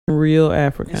Real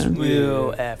African. It's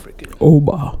real African.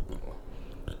 Oba.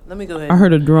 Let me go ahead. I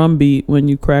heard a drum beat when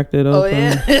you cracked it open. Oh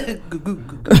yeah.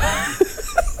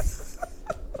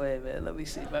 Wait, man. Let me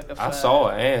see if I can find. I saw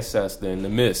an ancestor in the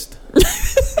mist.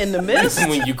 In the mist.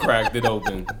 When you cracked it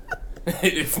open,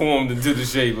 it formed into the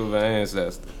shape of an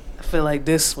ancestor. I feel like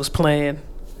this was playing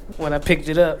when I picked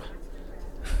it up.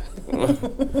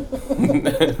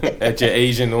 At your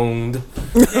Asian-owned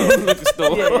liquor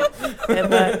store.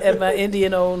 Yeah, at my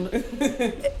Indian-owned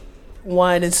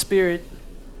wine and spirit.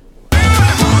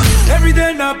 Every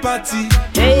day na party.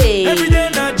 Hey. Every day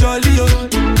na jolly.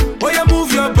 Oh, you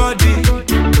move your body.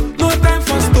 No time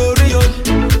for story.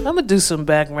 I'm gonna do some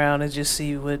background and just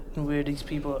see where these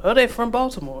people are. Oh, they're from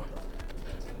Baltimore.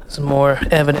 Some more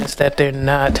evidence that they're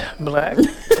not black.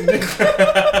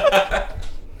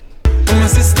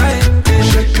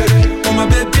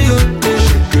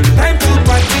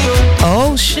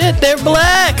 Oh shit, they're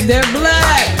black. They're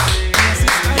black.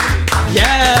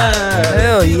 Yeah.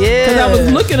 Hell yeah. Because I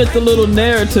was looking at the little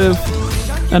narrative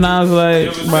and I was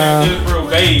like, wow. Real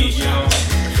vague, you know.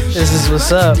 This is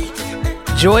what's up.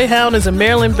 Joy Hound is a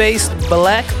Maryland-based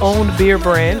black-owned beer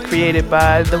brand created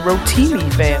by the Rotimi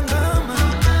family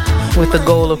with the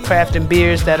goal of crafting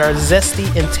beers that are zesty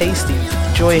and tasty.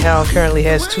 Joy Hound currently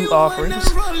has 2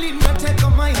 offerings: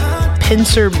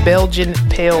 Pincer Belgian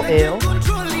Pale Ale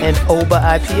and Oba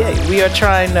IPA. We are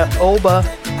trying the Oba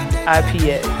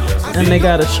IPA. And they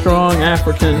got a strong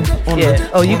African on Yeah. the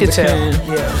Oh, you on can the tell. can.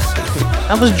 Yeah.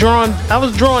 I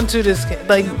was drawn to this.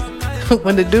 Like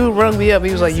when the dude rung me up,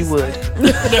 he was like, "You would."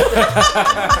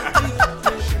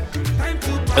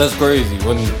 That's crazy.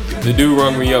 When the dude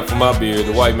rung me up for my beer,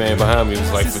 the white man behind me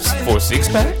was like, for a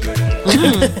 6-pack?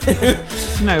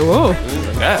 I'm like, whoa.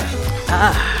 Yeah.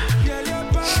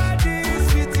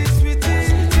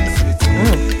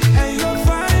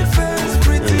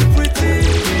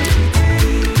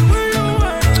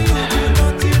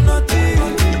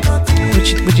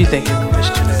 What you think,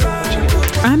 Christian?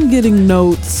 I'm getting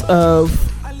notes of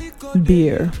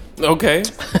beer. Okay.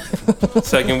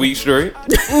 Second week straight.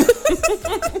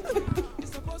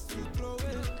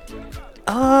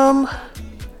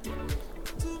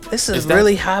 This is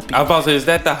really hoppy. I was about to say, is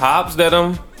that the hops that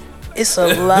It's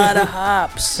a lot of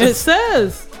hops. It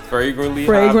says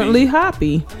fragrantly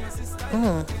hoppy.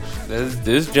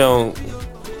 This joint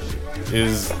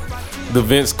is the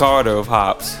Vince Carter of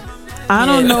hops. I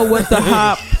don't know what the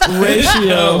hop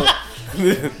ratio.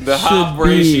 The hop be.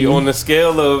 ratio on the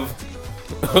scale of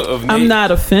I'm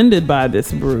not offended by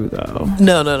this brew though.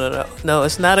 No,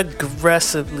 it's not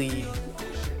aggressively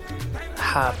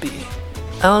hoppy.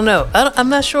 I don't know. I'm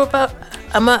not sure about.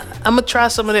 I'm gonna try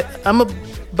some of it. I'm gonna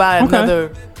buy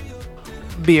another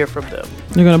beer from them.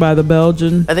 You're gonna buy the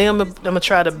Belgian? I think I'm gonna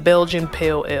try the Belgian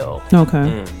Pale Ale.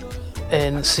 Okay.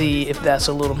 And see if that's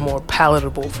a little more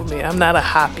palatable for me. I'm not a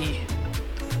hoppy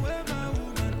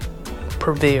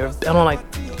purveyor. I don't like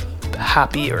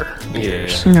hoppier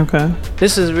beers. Yeah. Okay.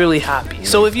 This is really hoppy.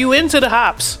 So if you into the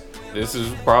hops, This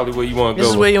is probably where you want to go.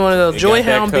 this is where you want to go. It Joy got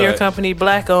that Hound Beer cut. Company,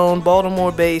 black owned,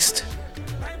 Baltimore based,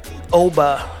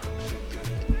 Oba.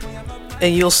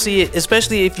 And you'll see it,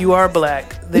 especially if you are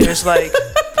black. There's like,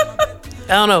 I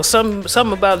don't know,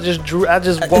 something about just I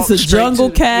just walked It's a straight jungle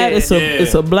to, cat. Yeah.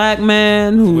 It's a black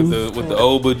man who. with the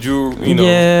Oba jewelry, you know.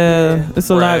 Yeah, it's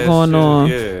a lot brass going shit, on.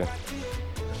 Yeah.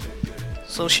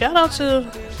 So shout out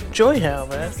to Joy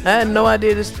Hound, man. I had no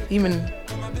idea this even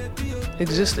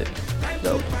existed.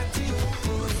 Dope.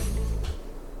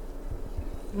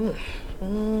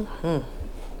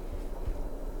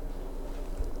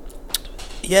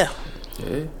 Yeah.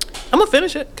 Yeah. I'm gonna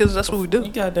finish it because that's what we do.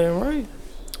 You goddamn right.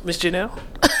 Miss Janelle.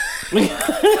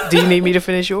 Do you need me to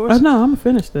finish yours? Oh no, I'm gonna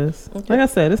finish this. Like I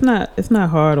said, it's not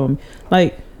hard on me.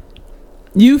 Like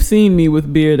you've seen me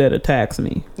with beer that attacks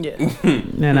me, Yeah.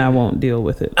 and I won't deal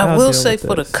with it. I I'll will deal say with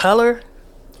for the this. color.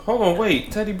 Hold on,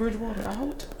 wait. Teddy Bridgewater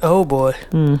out? Oh boy.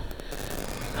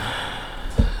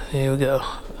 Here we go.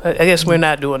 I guess we're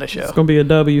not doing a show. It's gonna be a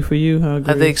W for you, huh?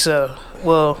 I think so.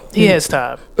 Well, he has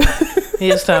time. He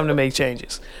has time to make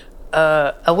changes.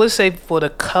 I would say for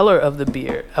the color of the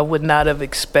beer, I would not have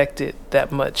expected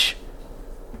that much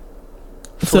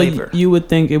flavor. So you would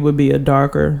think it would be a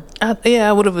darker.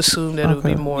 I would have assumed that it would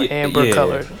be more amber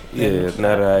colored. Yeah,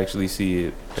 now that I actually see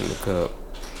it in the cup,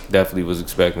 definitely was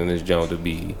expecting this joint to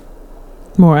be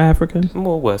More African.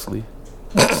 more Wesley.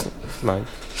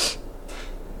 Nice.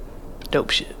 Dope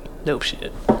shit.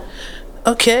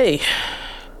 Okay.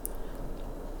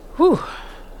 Whew.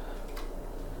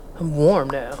 I'm warm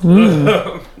now.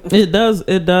 It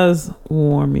does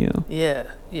warm you. Yeah.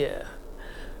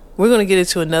 we're gonna get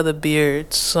into another beer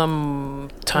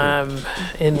sometime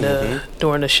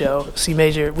during the show. C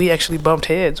Major, we actually bumped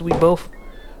heads. We both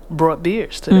brought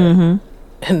beers today,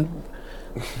 and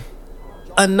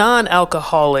a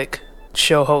non-alcoholic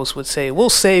show host would say, "We'll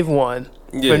save one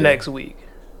for next week."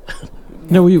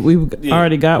 No, we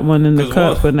already got one in the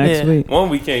cup for next week. One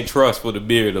we can't trust for the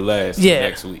beer to last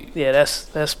next week. Yeah,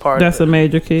 that's part. That's of it. a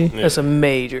major key. Yeah. That's a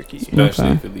major key,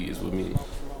 especially if it leaves with me.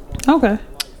 Okay.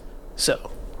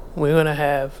 So we're gonna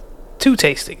have 2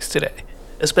 tastings today.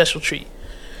 A special treat.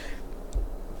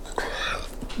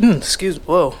 Excuse me.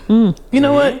 Whoa. You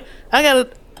know what? I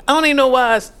don't even know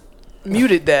why I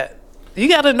muted that. You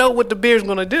gotta know what the beer's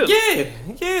gonna do.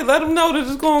 Yeah. Let them know that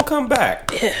it's gonna come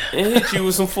back and hit you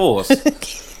with some force.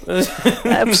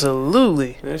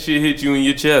 Absolutely. That shit hit you in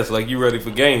your chest like you ready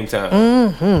for game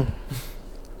time.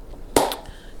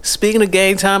 Speaking of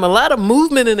game time, a lot of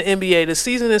movement in the NBA. The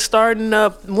season is starting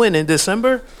up when, in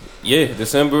December? Yeah,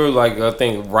 December, like I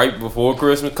think right before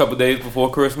Christmas, a couple days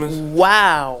before Christmas.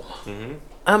 Wow.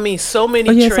 I mean, so many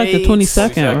trades. trades. It's like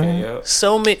the 22nd, right? Yeah.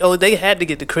 So many. Oh, they had to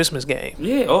get the Christmas game.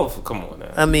 Yeah. Come on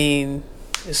now. I mean,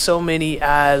 there's so many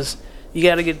eyes. You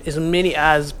got to get as many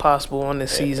eyes as possible on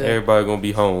this season. Everybody gonna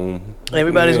be home.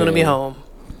 Everybody's going to be home.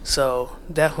 So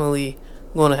definitely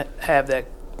going to have that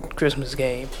Christmas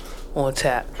game on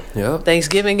tap. Yep.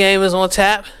 Thanksgiving game is on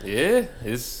tap. Yeah,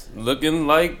 it's looking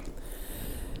like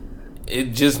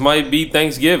it just might be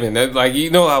Thanksgiving. That, like, you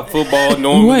know how football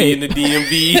normally in the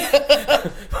DMV.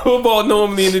 Football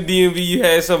normally in the DMV, you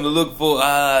had something to look for.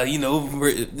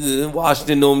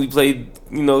 Washington normally played,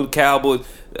 the Cowboys.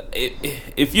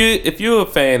 If you're a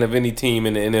fan of any team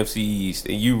in the NFC East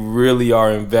and you really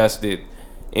are invested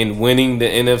in winning the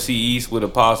NFC East with a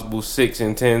possible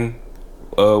 6-10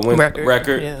 win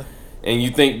record, and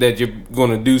you think that you're going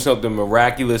to do something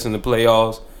miraculous in the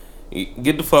playoffs,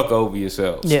 get the fuck over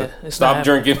yourself. Yeah, stop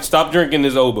drinking. Stop drinking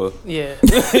this Oba. Yeah,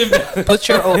 put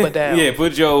your Oba down. Yeah,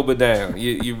 put your Oba down.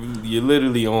 You're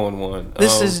literally on one.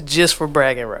 This is just for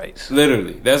bragging rights.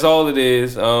 Literally, that's all it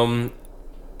is. And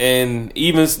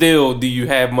even still, do you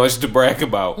have much to brag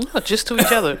about? No, just to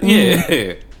each other.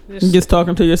 Yeah, just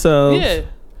talking to yourselves. Yeah,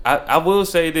 I will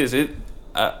say this: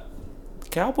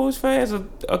 Cowboys fans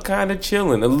are kind of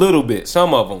chilling a little bit.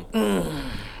 Some of them.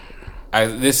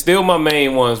 They're still my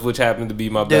main ones, which happen to be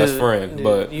my best friend.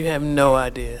 But you have no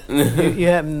idea. you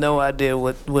have no idea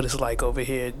what it's like over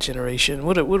here. Generation.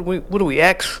 What are we?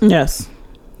 X? Yes.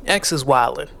 X is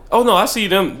wildin'. Oh no, I see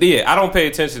them. Yeah, I don't pay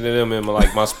attention to them in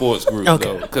my sports group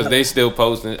though, because they still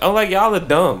posting. I'm like, y'all are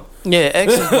dumb. Yeah,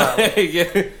 X is wildin'.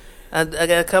 Yeah. I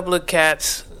got a couple of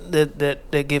cats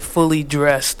that get fully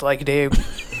dressed like they.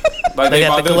 They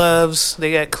got the gloves.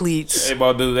 They got cleats. They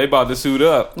about to suit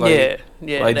up. Like,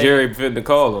 yeah. Like Jerry finna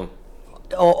call them.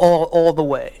 All the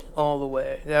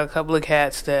way. Got a couple of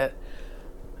cats that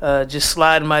just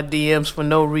slide in my DMs for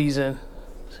no reason.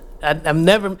 I'm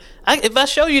never. If I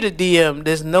show you the DM,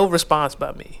 there's no response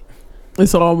by me.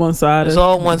 It's all one-sided. It's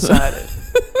all one-sided.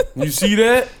 You see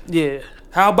that? Yeah.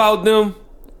 How about them?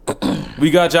 We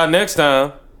got y'all next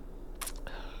time.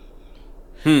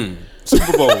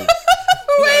 Super Bowl.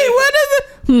 Wait, what is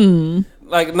it?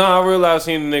 Like, no, I realized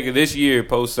seeing the nigga this year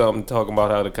post something talking about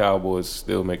how the Cowboys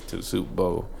still make it to the Super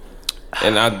Bowl.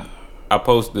 And I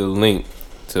posted a link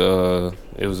to,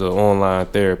 it was an online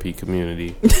therapy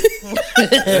community.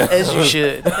 As you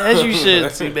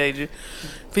should, C Major.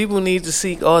 People need to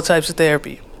seek all types of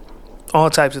therapy.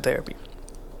 What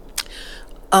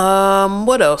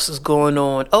else is going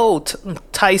on? Oh,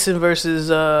 Tyson versus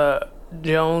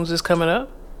Jones is coming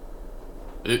up.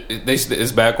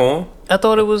 It's back on? I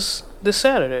thought it was this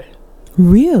Saturday.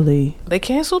 Really? They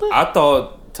canceled it?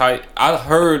 I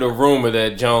heard a rumor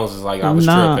that Jones is like, I was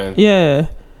tripping. Yeah.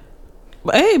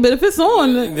 But if it's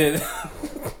on, then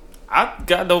I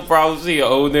got no problem seeing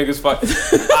old niggas fight.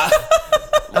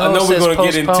 I know we're gonna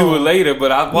get into it later,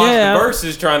 but I watched the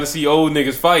verses trying to see old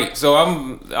niggas fight, so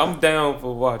I'm down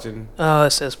for watching. Oh,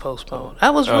 it says postponed. I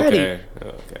was ready.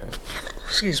 Okay.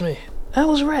 Excuse me. I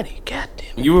was ready. God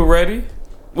damn it. You were ready?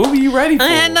 What were you ready for? I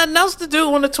had nothing else to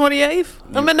do on the 28th.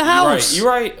 I'm in the house. You're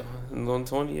right. On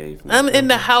the 28th. I'm in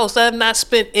the house. I have not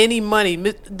spent any money.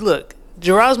 Look,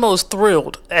 Gerasmo is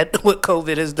thrilled at what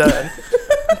COVID has done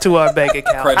to our bank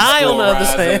account. I don't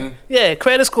understand. Yeah,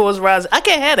 credit score is rising. I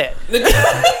can't have that.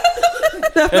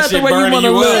 That's not the way you want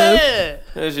to live. Yeah.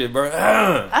 That shit burn.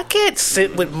 I can't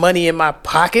sit with money in my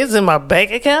pockets in my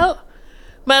bank account.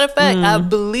 Matter of fact, I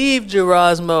believe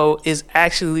Gerasmo is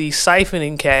actually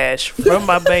siphoning cash from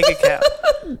my bank account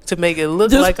to make it look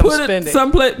Just like I'm put spending.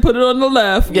 it put it on the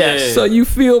left. Yes. So you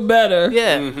feel better.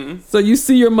 Yeah. So you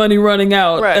see your money running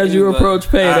out Right. as you approach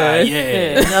payday.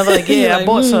 Yeah. And I'm like, yeah, I Like,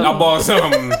 bought something. I bought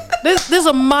something. There's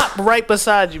a mop right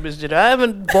beside you, Miss Jenna. I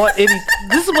haven't bought any.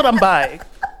 This is what I'm buying.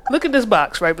 Look at this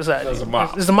box right beside That's you. a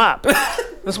mop. It's a mop.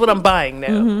 That's what I'm buying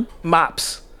now.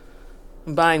 Mops.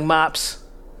 I'm buying mops.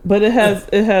 But it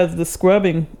has the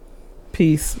scrubbing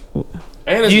piece.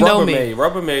 And it's You know me. Rubbermaid.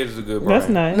 Rubbermaid is a good brand.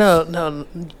 That's nice. No.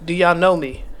 Do y'all know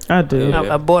me? I do.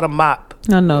 Yeah. I bought a mop.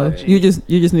 I know. You just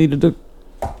needed to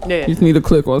Yeah. you just need to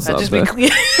click on I something. just be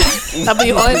I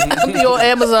be on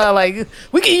Amazon like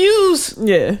we can use.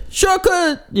 Yeah. Sure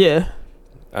could. Yeah.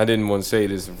 I didn't want to say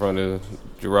this in front of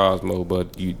Gerasmo,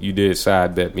 but you did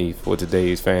side bet me for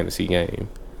today's fantasy game.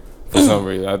 For some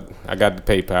reason, I got the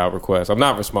PayPal request. I'm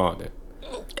not responding.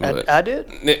 But- I did.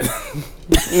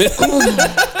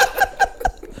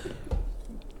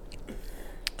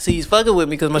 See, he's fucking with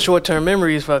me because my short term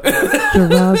memory is fucking.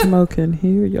 Gerasmo can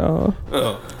hear y'all.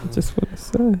 Oh. I just want to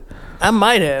say. I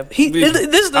might have.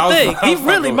 This is the I was- thing. I He was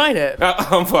really fucking- might have.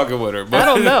 I'm fucking with her. But I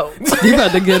don't know. You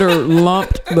about to get her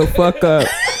lumped the fuck up.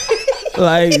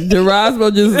 Like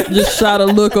Gerasmo just shot a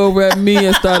look over at me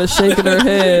and started shaking her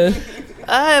head.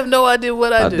 I have no idea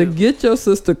what I About to do. get your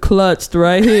sister clutched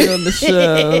right here on the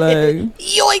show. Like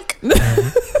Yoink!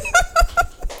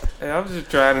 Hey, I'm just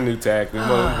trying a new tactic.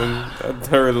 I've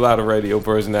heard a lot of radio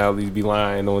personalities be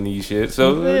lying on these shit.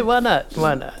 So Hey, why not?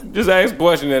 Why not? just ask a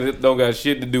question that it don't got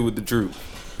shit to do with the truth.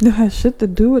 that has shit to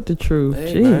do with the truth.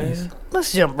 Hey, Jeez. man.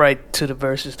 Let's jump right to the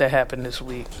verses that happened this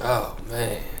week. Oh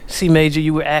man. C Major,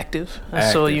 you were active. I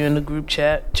saw Active. you in the group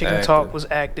chat. Chicken Active. Talk was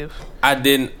active. I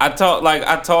didn't. I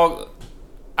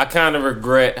kind of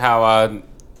regret how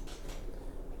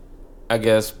I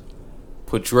guess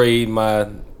portrayed my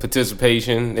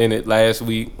participation in it last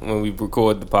week when we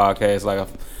recorded the podcast.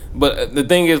 But the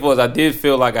thing was I did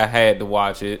feel like I had to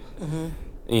watch it. Mm-hmm.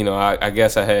 You know, I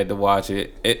guess I had to watch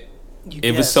it. It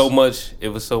was so much. It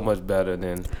was so much better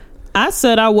than. I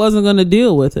said I wasn't gonna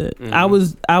deal with it. I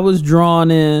was drawn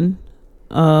in.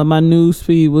 My news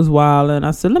feed was wild, and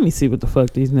I said, "Let me see what the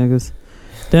fuck these niggas."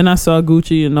 Then I saw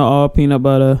Gucci in the all peanut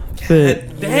butter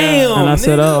fit, Damn. and I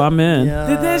said, "Oh, I'm in."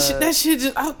 Did that shit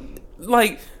just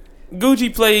like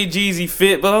Gucci played Jeezy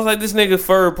fit, but I was like, this nigga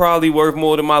fur probably worth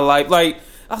more than my life. Like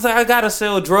I was like, I gotta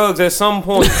sell drugs at some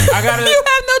point. I gotta. You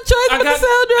have no choice but to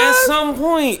sell drugs. At some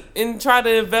point and try to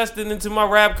invest it into my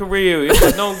rap career if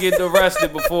I don't get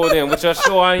arrested before then, which I'm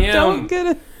sure I am. Don't get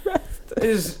it.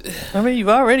 Is I mean, you've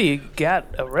already got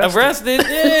arrested.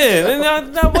 yeah. And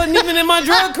that wasn't even in my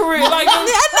drug career. Like I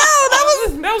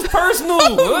know that was personal.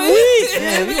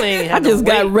 Yeah, we ain't I had just to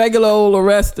got wait. regular old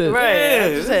arrested. Right. Yeah. I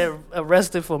just had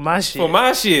arrested for my shit. For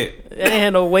my shit. I ain't had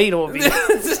no weight on me.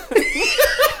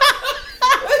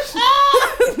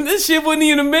 This shit wouldn't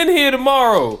even have been here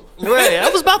tomorrow. Right. I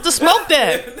was about to smoke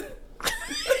that.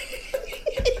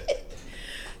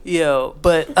 Yo,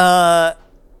 but I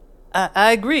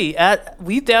agree.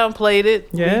 We downplayed it.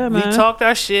 Yeah, we man. talked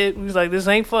our shit. We was like, this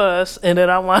ain't for us. And then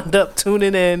I wound up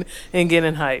tuning in and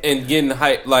getting hyped. And getting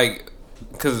hyped, like,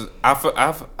 because I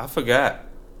forgot.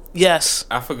 Yes.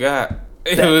 I forgot.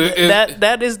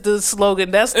 That is the slogan.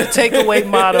 That's the takeaway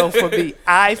motto for me.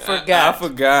 I forgot. I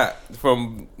forgot.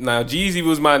 Now Jeezy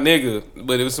was my nigga,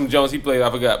 but it was some Jones he played.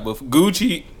 I forgot. But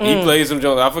Gucci, he played some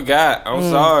Jones. I forgot. I'm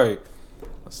sorry.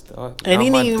 And he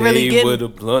my didn't really day get- with a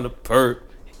blunt of perp.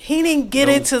 He didn't get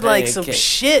No into like some pancake.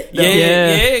 shit though.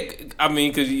 Yeah. I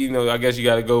mean, because I guess you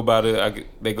got to go by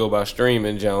they go by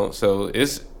streaming Jones. So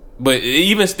but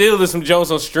even still, there's some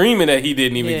Jones on streaming that he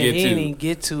didn't even Yeah, get he to. didn't even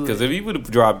get to Because it. if he would have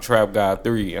dropped Trap God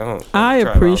 3, I Trap House 3,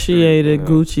 appreciated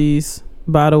Gucci's.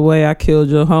 By the way, I killed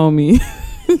your homie,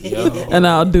 and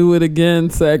I'll do it again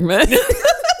segment.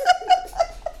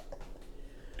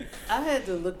 I had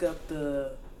to look up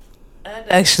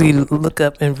actually look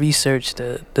up and research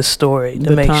the story to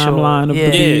The make timeline sure. of Yeah,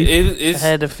 the beef. I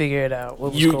had to figure it out.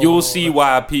 What was going You'll on. see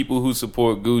why people who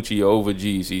support Gucci over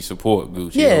Jeezy support Gucci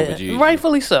over Yeah, Jeezy.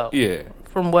 rightfully so. Yeah,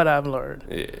 From what I've learned.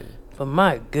 yeah. But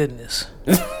my goodness.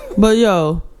 But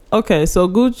yo, okay, so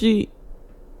Gucci.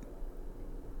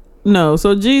 No,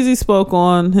 so Jeezy spoke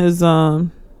on his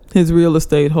real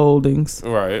estate holdings.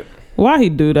 Right. Why he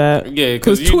do that? Yeah,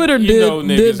 Because you- Twitter you know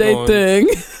did niggas their going- thing.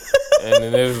 And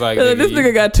then it was like, This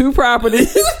nigga got 2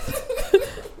 properties. I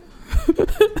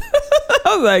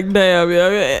was like, damn,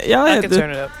 y'all I had can to. turn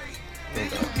it up.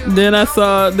 Then I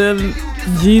saw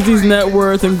Jeezy's net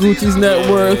worth and Gucci's net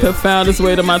worth have found its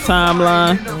way to my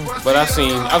timeline. But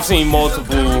I've seen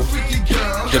multiple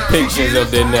depictions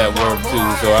of their net worth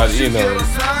too. So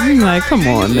I'm like, come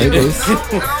on, niggas.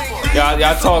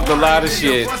 y'all talked a lot of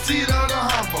shit.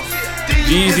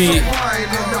 Jeezy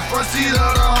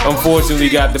unfortunately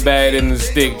got the bad end of the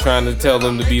stick trying to tell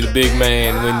them to be the big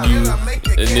man when you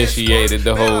initiated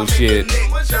the whole shit,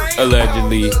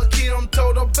 allegedly.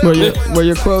 Where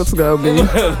your quotes go, B?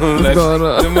 What's going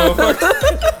on? The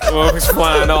motherfuckers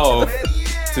flying off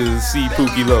to see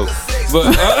Pookie Loc.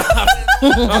 But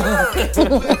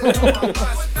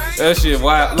that shit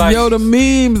wild. Like, yo, the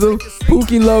memes of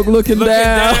Pookie Loc looking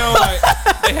down. Like,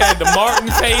 they had the Martin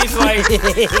face, like.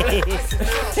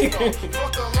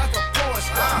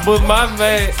 But my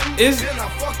man, it's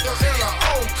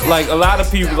like a lot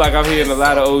of people, like I'm hearing a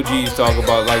lot of OGs talk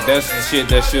about, like that's the shit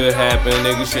that should happen.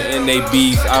 Niggas should end they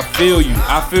beef. I feel you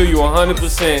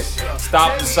 100%.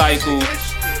 Stop the cycle.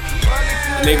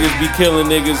 Niggas be killing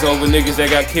niggas over niggas that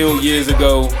got killed years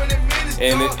ago,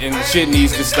 and shit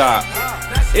needs to stop.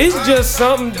 It's just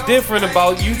something different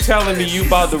about you telling me you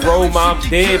about to roll my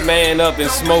dead man up and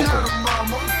smoke him.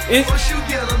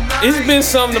 It's been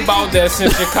something about that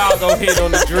since Chicago hit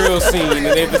on the drill scene, and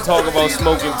they've been talking about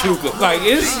smoking hookah. Like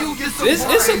it's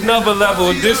another level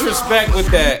of disrespect with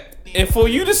that. And for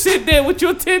you to sit there with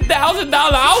your $10,000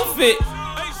 outfit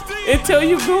and tell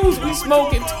your goons we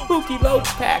smoking Pookie Loc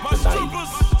pack tonight.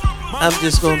 I'm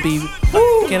just gonna be.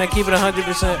 Can I keep it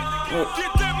 100%?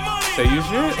 Say you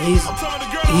should. He's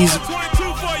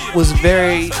was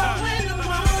very.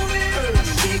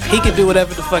 He can do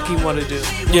whatever the fuck he want to do.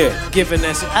 Yeah. Given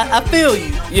that, I feel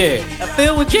you. Yeah. I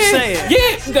feel what you're saying.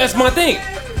 Yeah, that's my thing.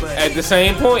 But at the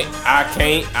same point,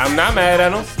 I'm not mad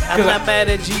at him. I'm not mad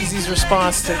at Jeezy's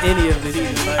response to any of it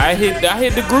either. Like, I hit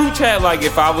the group chat, like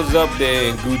if I was up there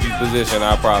in Gucci's position,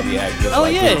 I'd probably act just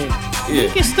like yeah. Gucci. You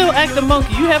can still act the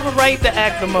monkey. You have a right to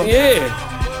act the monkey. Yeah.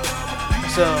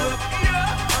 So,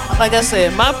 like I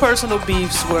said, my personal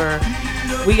beefs were,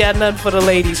 we got nothing for the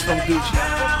ladies from Gucci.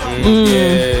 Yeah. We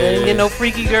ain't get no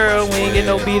freaky girl. We ain't get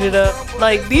no beat it up.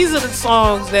 Like, these are the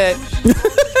songs that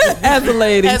As a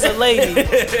lady,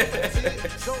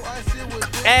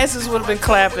 asses would have been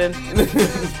clapping.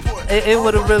 It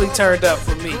would have really turned up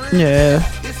for me. yeah.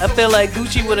 I feel like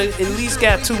Gucci would have at least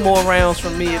got 2 more rounds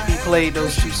from me if he played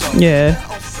those 2 songs. Yeah,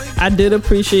 I did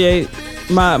appreciate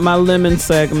my lemon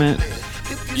segment.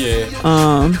 Yeah.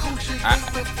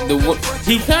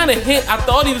 He kind of hit. I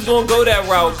thought he was gonna go that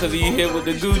route because he hit with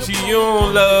the Gucci. You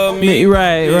don't love me,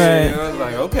 right? I was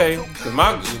like, okay, because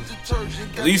my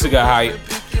Lisa got hype.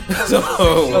 So.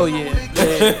 Oh yeah.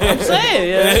 I'm saying,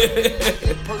 yeah.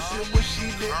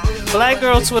 Black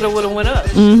girl Twitter would have went up.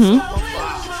 Mm-hmm.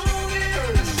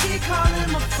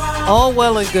 All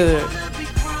well and good.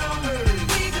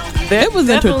 It was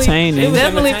entertaining. They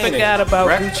definitely forgot about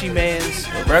Gucci Man's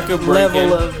record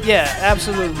level of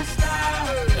absolutely.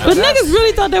 But niggas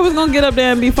really thought they was gonna get up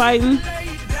there and be fighting.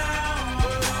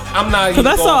 I'm not, because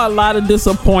I saw a lot of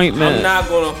disappointment. I'm not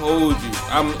gonna hold you.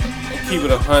 I'm keep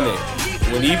it 100.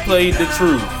 When he played The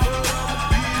Truth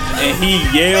and he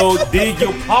yelled, "Dig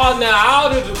your partner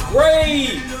out of the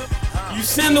grave." You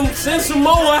send some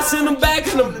more. I send them back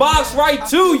in the box right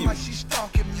to you.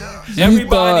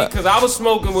 Everybody, because I was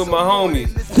smoking with my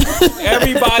homies.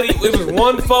 Everybody, it was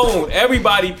one phone.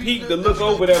 Everybody peeked to look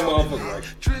over that motherfucker.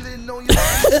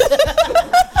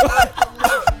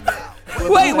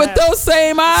 Wait, with those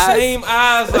same eyes? Same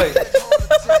eyes, like. That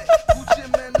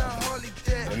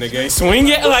nigga ain't swing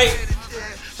yet, like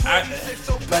I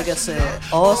said,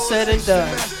 all said and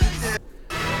done.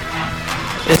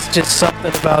 It's just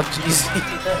something about Jeezy.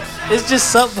 It's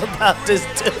just something about this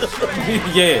dude.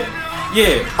 Yeah.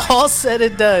 All said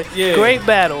and done. Yeah. Great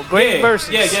battle. Great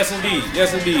verses. Yeah, yes indeed.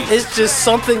 It's just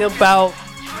something about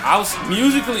I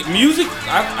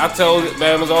told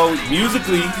Bama's always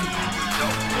musically.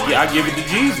 Yeah, I give it to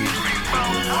Jeezy.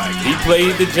 He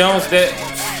played the Jones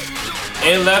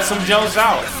and left some Jones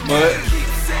out, but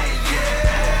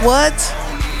what?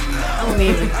 I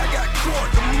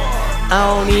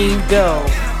don't even go.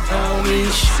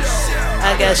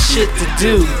 I got shit to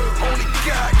do.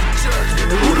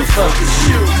 Who the fuck is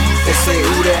you? They say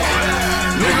who that?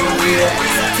 Nigga, who that?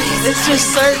 It's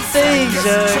just certain things,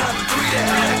 yo.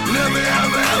 Never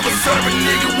ever serve a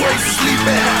nigga worth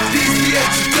sleeping. These at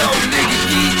you go, nigga,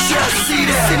 you ain't tryna see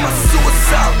that. See my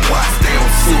suicide watch, they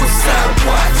on suicide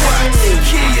watch.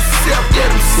 Kill yourself,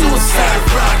 yeah, them suicide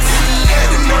rocks. Had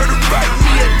the nerve to write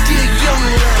me a dear young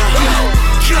lad.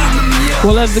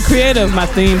 Well, as the creator of my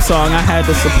theme song, I had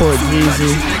to support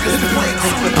Jeezy.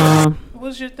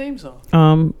 What's your theme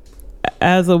song?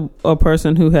 As a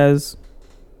person who has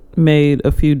made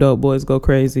a few dope boys go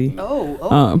crazy.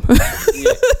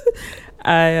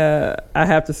 I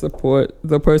have to support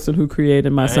the person who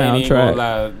created my I ain't even soundtrack.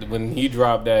 gonna lie. When he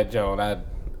dropped that joint, I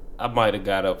might have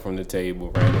got up from the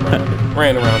table,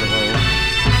 ran around the room,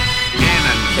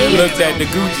 and looked at the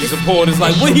Gucci supporters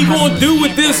like, what he gonna do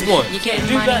with this one? You can't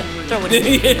do that. Throw it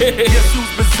in. Guess who's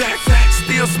berserk?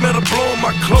 Still smell the blow on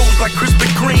my clothes like Krispy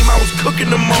Kreme. I was cooking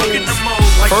the moles.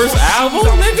 Like First album, I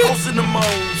was nigga? toasting the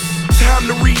moles. Time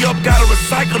to re-up, gotta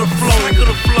recycle the flow.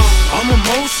 I'm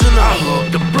emotional, I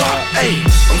hug the block. Ayy,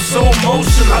 I'm so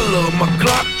emotional, I love my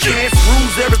Glock. Chance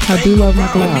rules everything. I do love my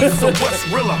around me, Glock. so what's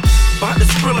realer? About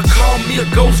this thriller, call me a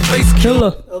ghost face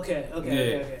killer. Killer. Okay.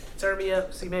 Turn me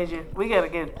up, C Major. I gotta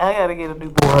get a new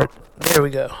board. There we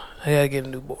go. I gotta get a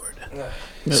new board.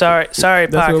 Sorry, That's where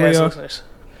we podcast are. listeners.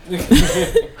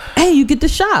 Hey, you get to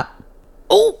shop.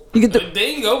 Oh, You get the. There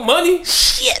you go, money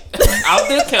shit. out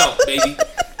the account, baby.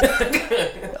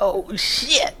 Oh,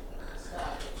 shit.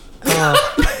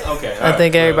 Okay, I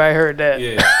think everybody heard that.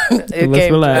 Yeah. It Let's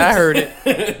came. relax. I heard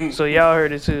it. So y'all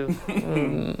heard it too.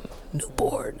 New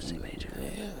board, C Major.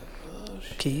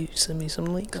 Can you send me some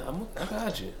links? I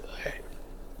got you.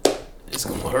 It's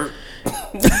gonna hurt.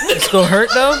 It's gonna hurt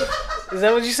though. Is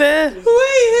that what you said?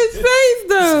 Wait, his face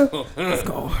though. It's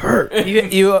gonna hurt.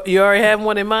 You already have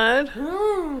one in mind?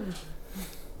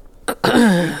 All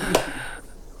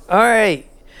right.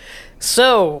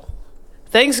 So,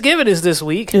 Thanksgiving is this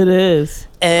week, It is.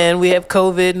 and we have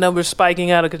COVID numbers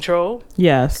spiking out of control.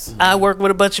 Yes. I work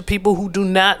with a bunch of people who do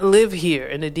not live here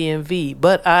in the DMV,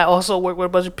 but I also work with a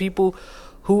bunch of people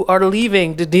who are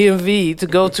leaving the DMV to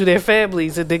go to their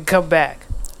families and then come back.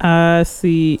 I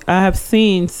have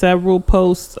seen several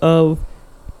posts of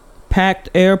packed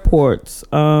airports.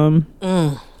 I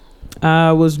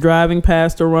was driving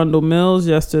past Arundel Mills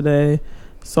yesterday,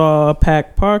 saw a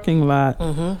packed parking lot.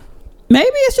 Mm-hmm. Maybe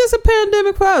it's just a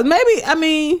pandemic pause. Maybe, I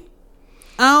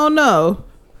don't know.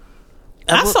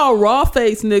 I saw raw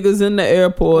face niggas in the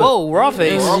airport. Whoa, raw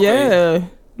face. Raw Yeah.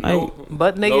 Like, No,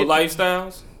 Butt no naked.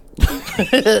 lifestyles.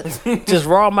 Just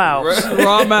raw mouth.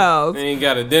 raw mouths. Ain't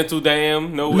got a dental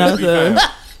dam. No way to be Nothing.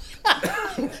 found.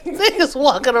 Niggas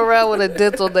walking around with a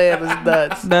dental dam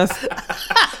is nuts.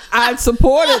 I'd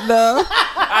support it though.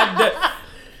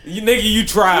 You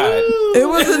tried. It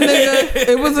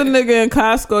was a nigga in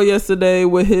Costco yesterday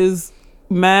with his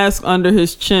mask under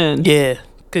his chin. Yeah,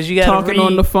 because you got talking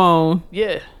on the phone.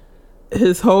 Yeah.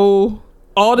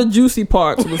 All the juicy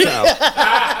parts was out.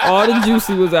 All the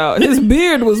juicy was out. His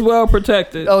beard was well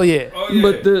protected. Oh yeah.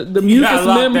 But the You mucus gotta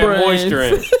lock that membrane. moisture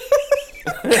in.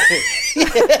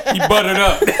 He buttered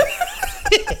up.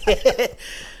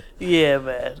 Yeah,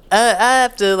 man. I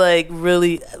have to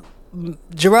really.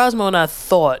 Gerasmo and I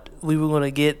thought we were going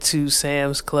to get to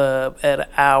Sam's Club at an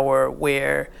hour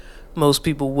where most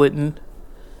people wouldn't,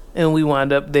 and we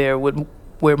wound up there with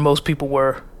where most people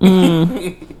were,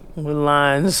 with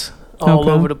lines all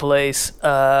over the place.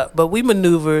 But we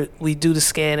maneuver. We do the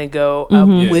scan and go.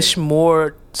 I wish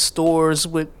more stores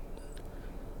would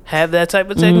have that type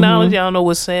of technology. I don't know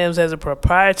what Sam's has a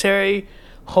proprietary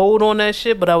hold on that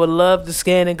shit, but I would love to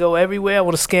scan and go everywhere. I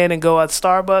want to scan and go at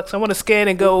Starbucks. I want to scan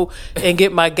and go and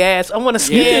get my gas. I want to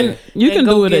scan. You can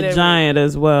do it get at Giant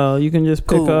as well. You can just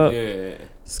pick up,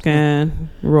 scan,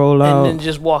 roll out, and then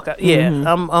just walk out. Yeah,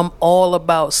 I'm all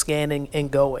about scanning and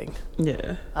going.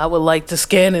 Yeah, I would like to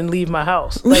scan and leave my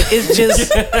house. Like, it's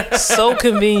just so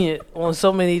convenient on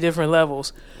so many different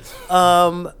levels.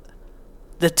 The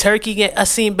turkey game. I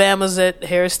seen Bama's at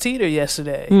Harris Teeter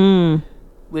yesterday.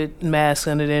 With masks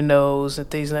under their nose and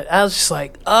things like that. I was just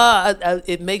like,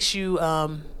 it makes you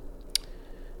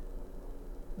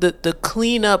the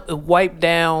clean up, wipe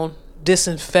down,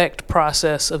 disinfect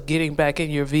process of getting back in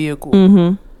your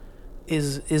vehicle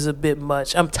is a bit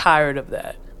much. I'm tired of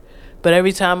that. But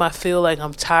every time I feel like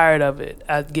I'm tired of it,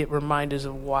 I get reminders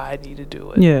of why I need to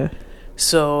do it. Yeah.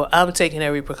 So I'm taking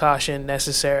every precaution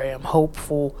necessary. I'm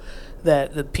hopeful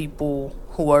that the people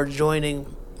who are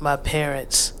joining my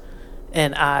parents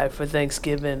and I for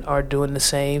Thanksgiving are doing the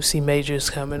same. C Major's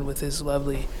coming with his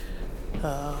lovely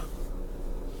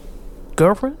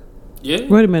girlfriend. Yeah.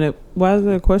 Wait a minute. Why is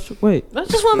there a question? Wait. I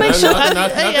just want to make sure. I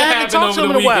nothing haven't talked to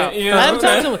him in a while. Yeah, I haven't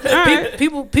talked to him. Alright.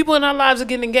 People in our lives are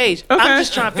getting engaged. Okay. I'm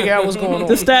just trying to figure out what's going on.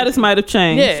 The status might have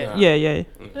changed. Yeah. Yeah.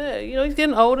 Yeah, he's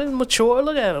getting older and mature.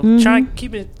 Look at him. Trying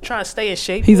to stay in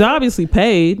shape. He's obviously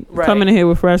paid. Right. Coming in here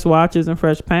with fresh watches and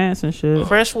fresh pants and shit.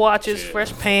 Fresh watches,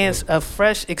 fresh pants, a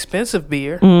fresh expensive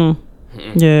beer.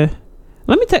 Yeah.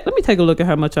 Let me take a look at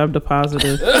how much I've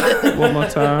deposited one more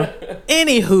time.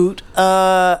 Anywho,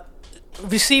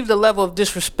 received a level of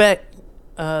disrespect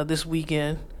this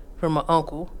weekend from my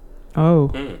uncle.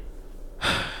 Oh.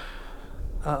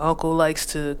 uncle likes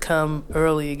to come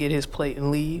early and get his plate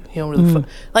and leave. He don't really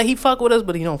like he fuck with us,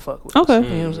 but he don't fuck with us. Okay. You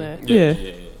know what I'm saying?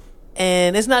 Yeah.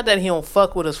 And it's not that he don't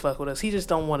fuck with us. He just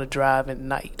don't want to drive at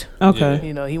night. Okay.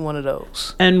 You know, he one of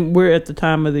those. And we're at the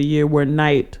time of the year where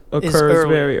night occurs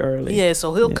very early. Yeah,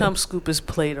 so he'll come scoop his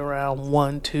plate around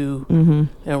 1, 2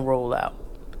 and roll out.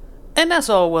 And that's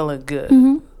all well and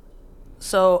good.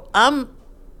 So I'm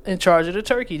in charge of the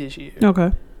turkey this year.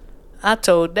 Okay. I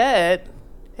told Dad,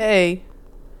 hey,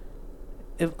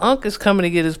 if Unc is coming to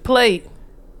get his plate,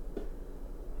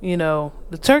 you know,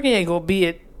 the turkey ain't gonna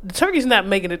be the turkey's not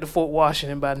making it to Fort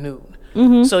Washington by noon.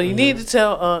 So you need to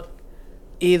tell Unc,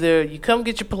 either you come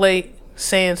get your plate,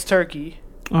 sans turkey,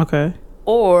 Okay.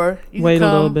 or you Wait can come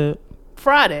a little bit.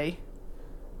 Friday.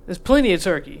 There's plenty of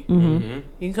turkey. Mm-hmm.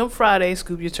 You can come Friday,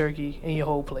 scoop your turkey and your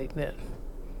whole plate then.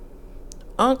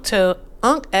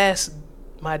 Unc asked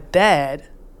my dad,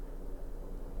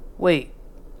 wait,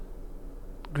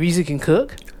 Greasy can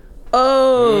cook?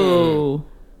 Oh.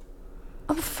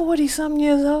 I'm 40-something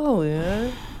years old,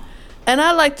 yeah. And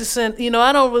I like to send, you know,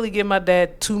 I don't really give my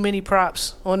dad too many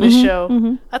props on this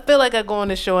show. I feel like I go on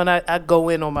this show and I go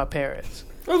in on my parents.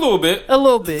 A little bit. A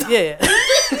little bit, yeah.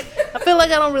 I feel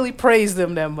like I don't really praise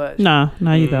them that much. Nah,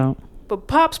 you don't. But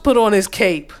Pops put on his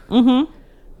cape.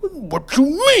 What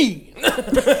you mean?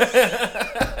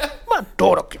 My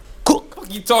daughter can cook.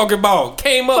 What you talking about?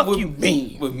 Came up Fuck you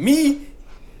mean? with me?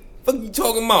 What you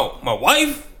talking about? My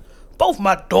wife? Both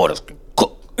my daughters can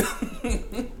cook.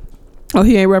 Oh,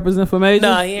 he ain't represent for Major?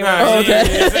 Nah, he ain't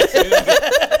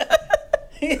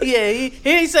yeah, he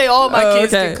didn't say all my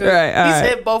kids can cook. Right, he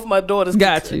said both my daughters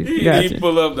Got can you. cook. Got He you.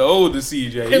 pull up the older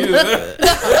CJ.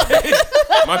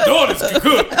 My daughters can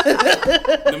cook.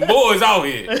 The boys out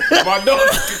here. My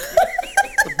daughters can cook.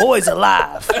 The boy's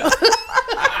alive.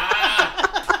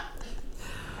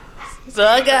 So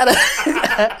I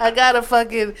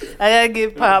gotta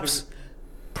give Pops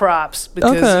props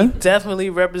because he definitely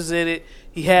represented.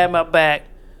 He had my back.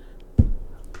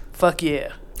 Fuck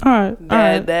yeah. All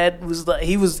right. Dad was like,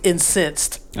 he was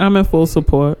incensed. I'm in full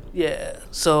support. Yeah.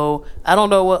 So I don't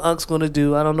know what Unc's gonna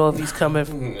do. I don't know if he's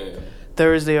coming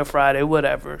Thursday or Friday,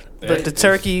 whatever. But the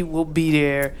turkey will be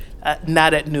there.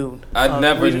 Not at noon.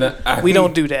 We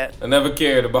don't do that. I never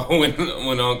cared about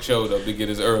when Unc showed up to get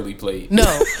his early plate. No.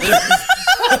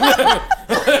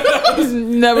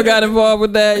 Never got involved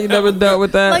with that. You never dealt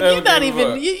with that. Like you're not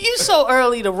even you so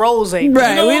early. The rolls ain't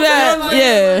Right, done. we not.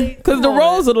 Yeah, because the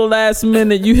rolls are the last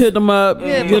minute. You hit them up,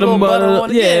 Yeah, get them butter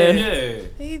on it.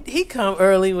 Yeah. He come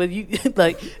early when you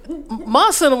like.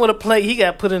 Ma sent him with a plate. He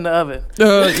got put in the oven.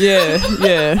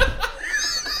 Yeah.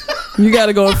 You got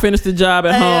to go and finish the job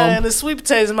at home. And the sweet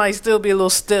potatoes might still be a little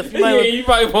stiff. You You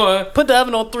might want put the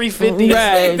oven on 350.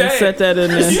 Right, just set that in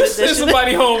there. You send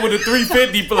somebody home with a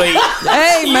 350 plate.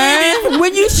 Hey man,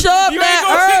 when you show up You ain't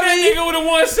gonna that send that nigga with a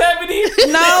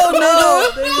 170. no,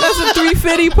 that's a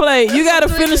 350 plate. You got to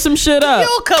finish some shit You up.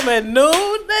 don't come at noon,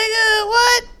 nigga.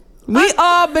 What? We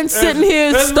all been sitting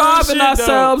here That's starving real shit,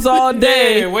 ourselves though. all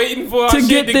day Yeah, waiting for our to shit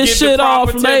get to this get shit the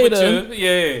proper off later. temperature.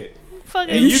 Yeah.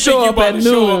 Fucking And you show think you up about at to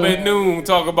show noon. up at noon,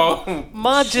 talk about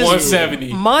Ma just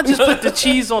 170. Ma just put the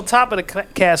cheese on top of the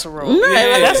casserole.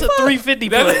 Yeah. That's a 350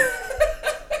 That- plate.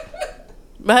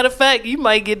 Matter of fact, you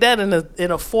might get that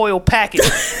in a foil package.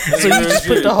 So you just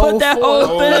put the whole that foil.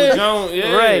 whole thing. Jones,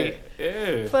 yeah. Right.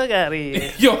 Yeah. Fuck out of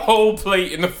here. Your whole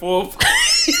plate in the full.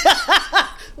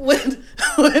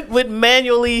 with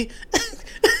manually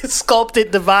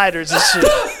sculpted dividers and shit.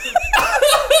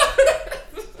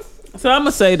 So I'm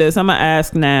gonna say this. I'm gonna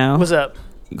ask now. What's up?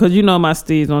 Because you know my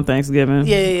Steve's on Thanksgiving.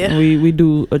 Yeah. We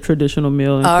do a traditional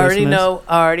meal. In I already Christmas. know.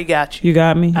 I already got you. You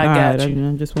got me. I All got right, you.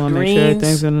 I just want to make sure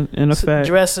Greens, everything's in effect.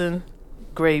 Dressing,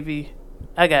 gravy.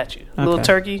 I got you. Okay. Little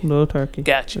turkey. Little turkey.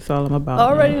 Got you. That's all I'm about.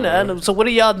 Already man. know. So what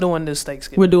are y'all doing this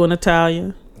Thanksgiving? We're doing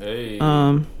Italian. Hey.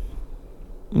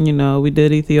 You know, we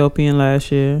did Ethiopian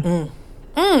last year.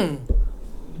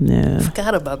 Yeah.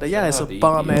 Forgot about that. Y'all had some Shout out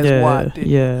bomb to ass Yeah. wop. didn't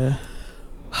you? Yeah.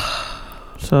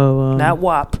 So Not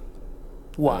wop. Yeah,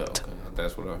 Watt. okay.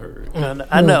 That's what I heard.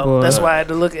 I know. boy. That's why I had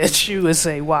to look at you and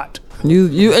say Watt.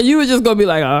 you were just gonna be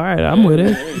like, all right, I'm with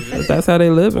it. But that's how they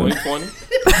live. 2020.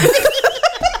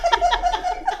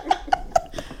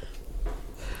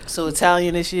 So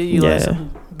Italian this year, you like Yeah.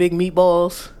 some big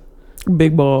meatballs.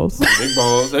 Big balls. Big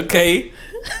balls. Okay.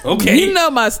 You know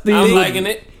my Steve. I'm liking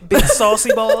it. Big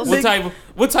saucy balls. What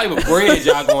type of bread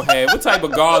y'all gonna have? What type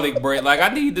of garlic bread? Like I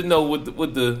need to know what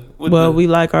the we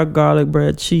like our garlic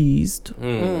bread cheesed.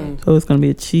 So it's gonna be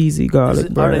a cheesy garlic Are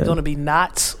bread. they going to be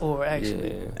knots or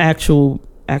actually? yeah. actual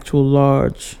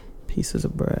large pieces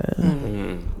of bread.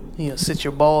 You know, sit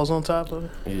your balls on top of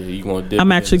it. Yeah, you gonna dip.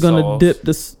 I'm it actually in the gonna sauce. dip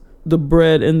the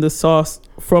bread in the sauce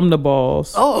from the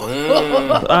balls.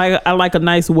 Oh, I like a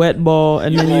nice wet ball,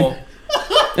 and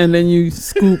then you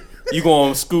scoop. You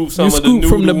gonna scoop some You of the scoop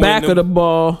from the noodle back in of the them-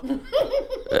 ball.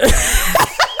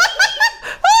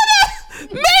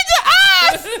 Major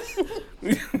eyes.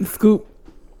 Scoop.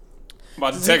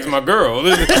 About to text my girl.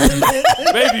 Baby,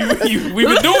 we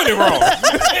been doing it wrong.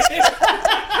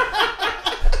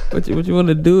 What you want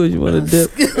to do is you want to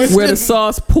dip where the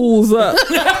sauce pools up.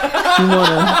 You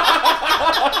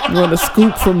want to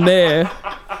scoop from there.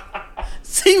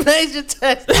 see, Major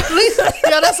text. Lisa,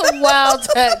 yo, that's a wild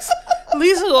text.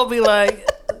 Lisa gonna be like,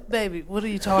 baby, what are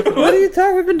you talking about? What are you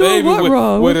talking about? Doing Baby, what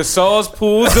wrong? where the sauce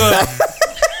pulls up,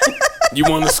 you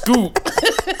want to scoop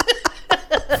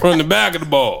from the back of the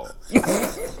ball.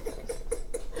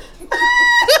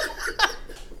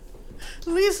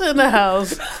 Lisa in the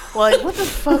house, like, what the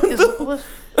fuck is? What?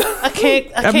 I can't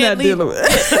I'm not leave. dealing with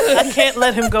it. I can't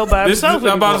let him go by This, himself.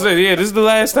 I'm about to say, yeah, this is the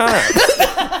last time.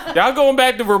 Y'all going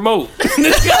back to remote.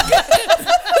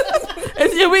 And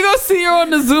yeah, we gonna see her on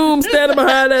the Zoom standing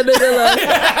behind that nigga like.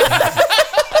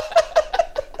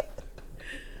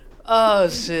 Oh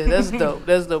shit, that's dope.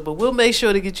 That's dope. But we'll make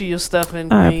sure to get you your stuff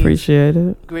in I green appreciate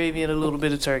it. gravy and a little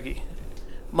bit of turkey.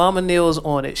 Mama Neil's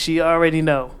on it. She already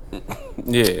know.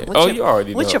 Yeah. What You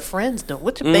already know. What your friends doing?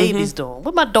 What your babies doing?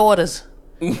 What my daughters?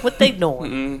 What they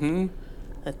doing? Mm-hmm.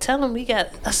 I tell them we got.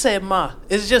 I said, Ma,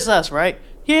 it's just us, right?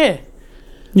 Yeah.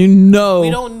 You know, We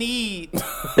don't need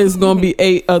it's gonna be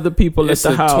 8 other people It's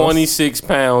at a the house.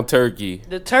 26-pound turkey.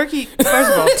 the turkey.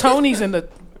 First of all, Tony's in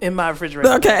my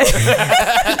refrigerator. Okay.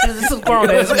 This is a grown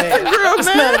ass man. Grown It's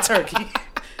man. not a turkey.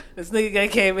 This nigga guy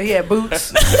came and he had boots.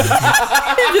 He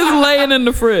just laying in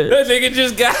the fridge. That nigga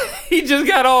just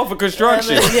got off of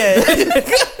construction. Yeah.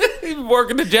 He was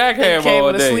working the jackhammer Came all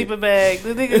with a day. sleeping bag.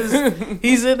 The nigga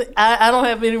he's in. I don't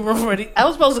have any room ready. I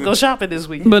was supposed to go shopping this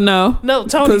week. But no, No,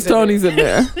 because Tony's in Tony's in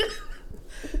there.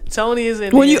 Tony is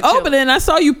in. When there you open it, and I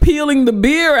saw you peeling the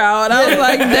beer out, I was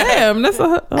like, "Damn, that's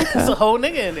a There's okay." a whole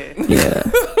nigga in there.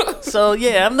 Yeah, So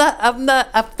yeah, I'm not.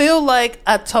 I feel like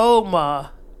I told Ma,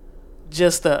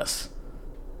 just us.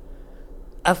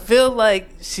 I feel like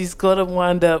she's gonna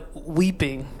wind up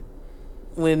weeping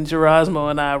when Gerasmo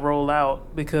and I roll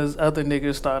out because other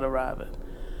niggas start arriving.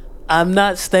 I'm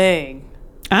not staying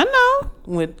I know,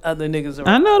 when other niggas arrive.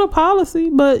 I know the policy,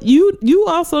 but you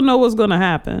also know what's gonna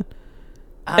happen.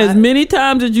 As many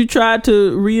times as you tried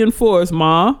to reinforce,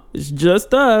 Ma, it's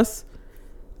just us.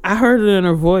 I heard it in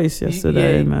her voice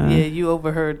yesterday, yeah, man. Yeah, you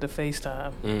overheard the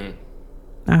FaceTime. Mm.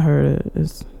 I heard it.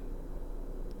 It's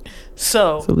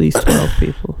So at least 12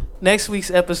 people. next week's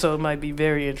episode might be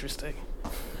very interesting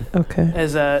Okay.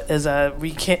 as I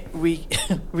recant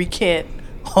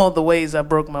all the ways I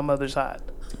broke my mother's heart.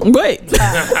 Wait. Whoa!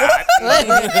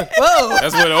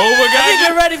 That's what over got you.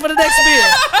 Get ready for the next beer.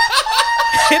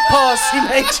 Hit pause, C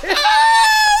Major.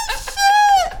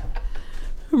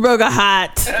 Broke a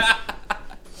hot.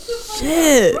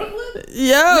 Shit.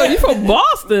 Yo, you from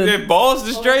Boston. It balls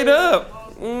it straight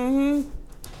up. Mm-hmm.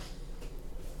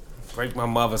 Break my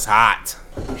mother's heart.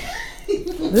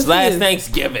 It's last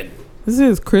Thanksgiving. This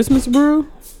is Christmas brew.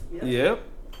 Yep.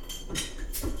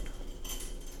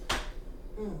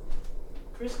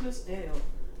 Christmas ale.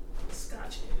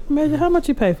 Scotch ale. Imagine how much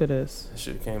you pay for this. That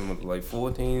shit came up to like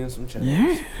 14 and some change.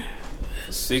 Yeah.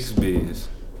 For 6 beers.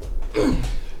 You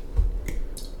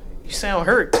sound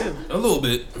hurt too. A little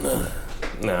bit.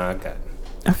 Nah, I got it.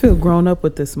 I feel grown up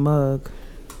with this mug.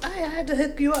 I had to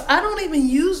hook you up. I don't even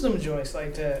use them joints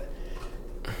like that.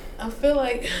 I feel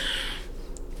like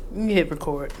you hit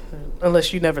record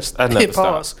unless you never I never hit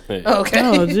pause. stopped. Yeah. Okay.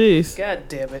 Oh, jeez. God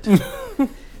damn it.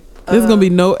 There's gonna be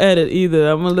no edit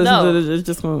either. I'm gonna listen No. to this. It's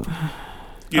just gonna.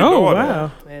 Get Oh on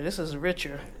wow. Man, this is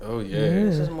richer. that. Oh Yeah. yeah.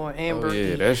 This is more amber. Oh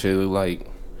yeah. That shit look like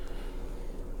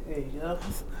There you go.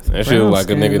 that shit look like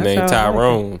a Brown nigga skin, named that's how I like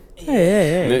Tyrone.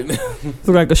 Hey. Look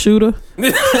like a shooter.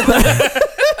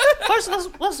 First,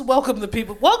 let's welcome the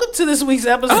people. Welcome to this week's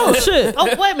episode. Oh shit. Oh,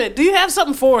 wait a minute. Do you have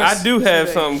something for us? I do have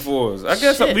today? something for us. I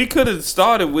guess Shit. we could have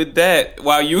started with that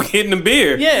while you getting the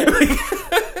beer. Yeah.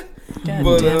 God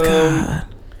But damn.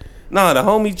 nah, the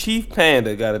homie Chief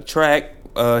Panda got a track.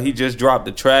 He just dropped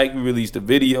the track. He released a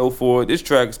video for it. This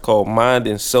track is called Mind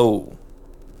and Soul.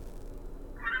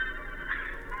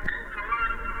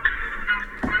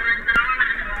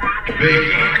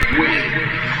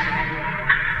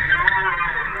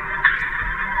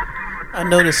 I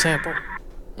know the sample.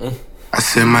 I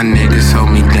said my niggas hold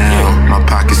me down, my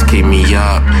pockets keep me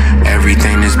up.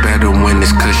 Everything is better when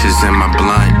this cushions in my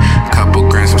blunt. Couple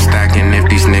grams I'm stacking if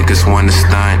these niggas wanna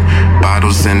stunt.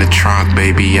 Bottles in the trunk,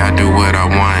 baby, I do what I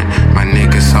want. My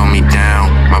niggas hold me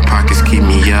down, my pockets keep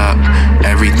me up.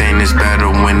 Everything is better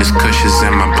when this cushions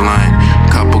in my blunt.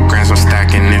 Couple grams I'm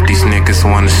stacking if these niggas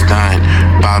wanna stunt.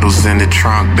 Bottles in the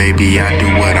trunk, baby, I do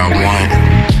what I want.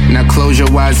 Now close your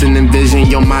eyes and envision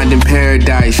your mind in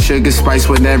paradise. Sugar spice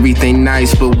with everything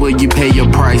nice, but will you pay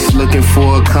your price? Looking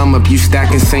for a come up, you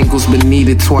stacking singles but need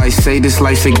it twice. Say this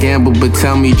life's a gamble, but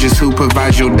tell me just who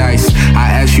provides your dice.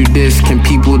 I ask you this, can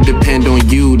people depend on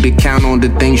you to count on the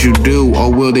things you do, or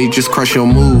will they just crush your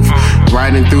move?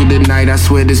 Riding through the night, I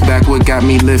swear this back what got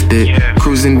me lifted.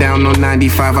 Cruising down on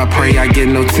 95, I pray I get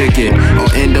no ticket, or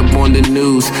end up on the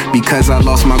news because I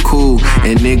lost my cool.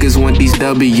 And niggas want these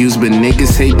W's, but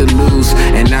niggas hate to lose.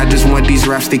 And I just want these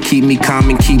raps to keep me calm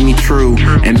and keep me true,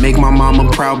 and make my mama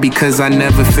proud because I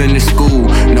never finished school.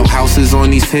 No houses on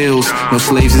these hills, no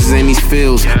slaves is in these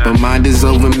fields, but mine is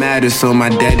over matters, so my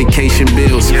dedication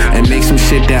builds. And make some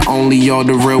shit that only all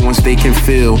the real ones they can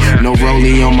feel. No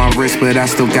rollie on my wrist, but I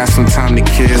still got some time to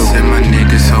kill. Said my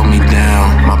niggas hold me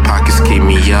down, my pockets keep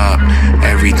me up.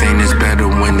 Everything is better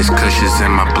when this cushions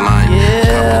in my blunt.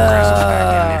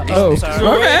 Oh,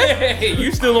 Sorry. Hey,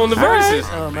 you still on the verses?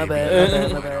 Oh, my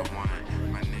bad.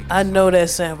 I know that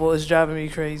sample is driving me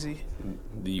crazy.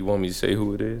 Do you want me to say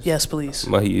who it is? Yes, please.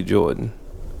 Mahia Jordan.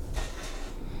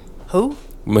 Who?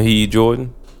 Mahia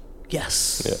Jordan.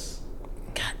 Yes.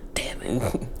 Yeah. God damn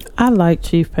it. I like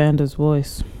Chief Panda's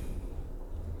voice.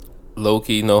 Low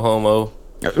key, no homo.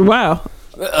 Wow.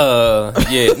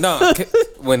 Yeah, no.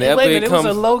 Whenever Wait a minute, it it was comes,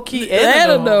 a low key I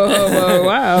don't know homo.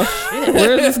 Wow.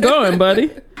 Where's this going, buddy?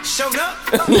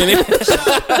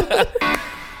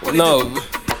 no.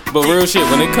 But real shit,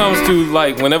 when it comes to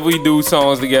like whenever we do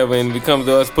songs together and it comes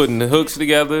to us putting the hooks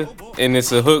together, and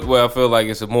it's a hook where I feel like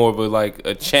it's more of a like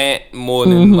a chant more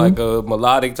than like a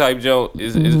melodic type joke,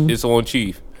 it's on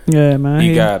Chief. Yeah, man.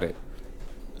 He got it.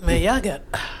 Man, y'all got.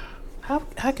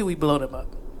 How can we blow them up?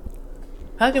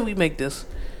 How can we make this?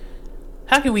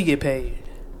 How can we get paid?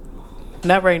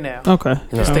 Not right now. Okay.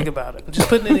 Just think about it. Just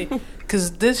putting it in.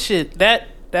 Because this shit, that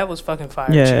was fucking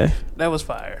fire. Yeah. Chief. That was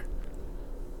fire.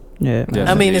 Yeah, man.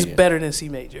 I mean, it's better than C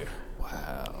Major.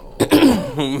 Wow.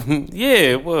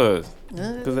 Yeah, it was.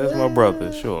 Because that's my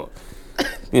brother, sure.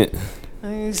 Yeah. I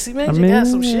mean, C Major got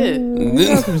some shit.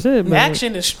 Got some shit, but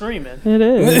Action is streaming. it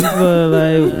is, but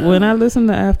like when I listen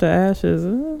to After Ashes,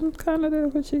 I'm kind of there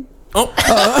with Chief. Gotta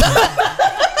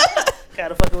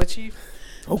fucking with Chief.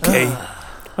 Okay.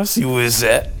 I see where it's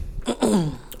at.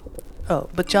 Oh,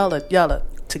 but y'all are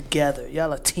together.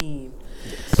 Y'all a team.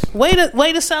 Way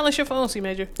to silence your phone, C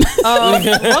Major.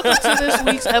 Welcome to this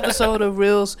week's episode of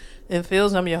Reels and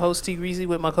Feels. I'm your host T Greasy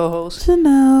with my co-host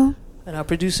Chanel and our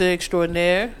producer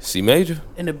extraordinaire. C Major.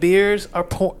 And the beers are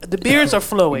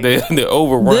flowing. They're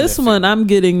overrunning. This one, I'm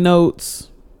getting notes.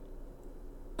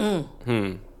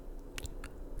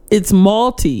 It's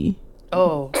malty,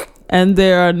 Oh, and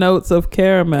there are notes of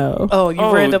caramel.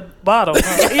 you read the bottle.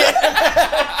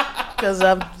 Because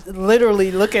I'm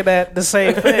literally looking at the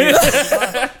same thing.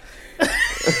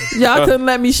 Y'all couldn't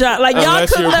let me shine. Like y'all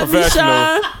Unless couldn't you're a let me professional.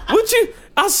 shine. What you?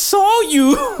 I saw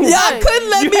you. Y'all couldn't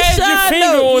let You me had shine. your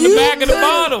finger though. on the You back of the couldn't-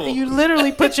 bottle. You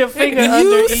literally put your finger You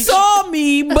under each. saw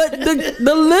me, but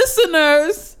the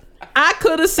listeners, I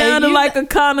could have sounded you- like a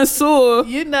connoisseur.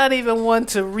 You're not even one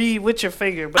to read with your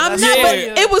finger. But I'm I not, saw but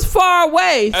you. it was far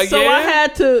away, so Yeah? I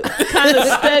had to kind of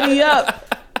steady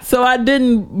up, so I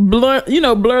didn't blur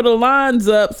the lines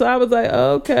up. So I was like,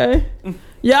 oh, okay,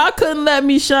 y'all couldn't let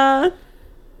me shine.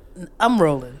 I'm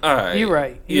rolling. All right. You're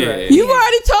right. You're right. You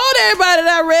already told everybody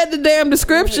that I read the damn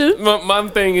description. My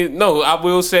thing is, no, I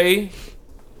will say,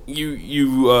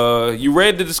 you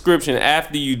read the description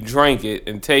after you drank it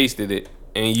and tasted it,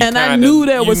 and you And I kinda- knew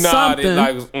there you was nodded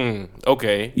something. Like,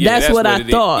 okay, yeah, That's what I it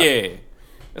is. thought. Yeah,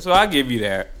 so I give you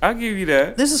that. I give you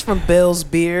that. This is from Bell's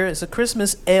Beer. It's a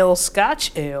Christmas ale,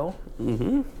 Scotch ale.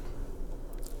 Mm-hmm.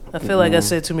 I feel like I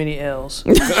said too many L's.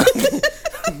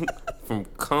 From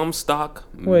Comstock,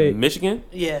 Wait. Michigan.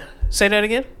 Yeah. Say that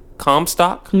again.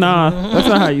 Comstock, Nah, that's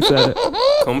not how you said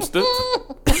it. Comstock.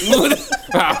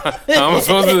 I'm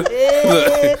supposed to. Look,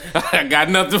 I got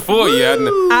nothing for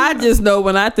you. I just know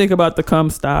when I think about the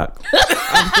Comstock,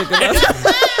 I'm thinking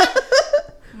about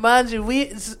Mind you, C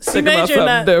Think about Major something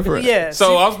not different. Yeah.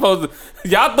 So I'm supposed to.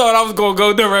 Y'all thought I was gonna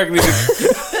go directly.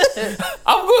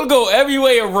 I'm gonna go every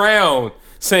way around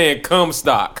saying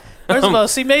Comstock. First of all,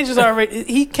 C Major's already.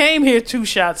 He came here 2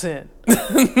 shots in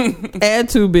and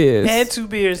 2 beers. and 2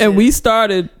 beers. And in. we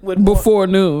started With more. before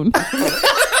noon.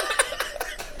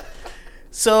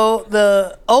 So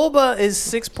the Oba is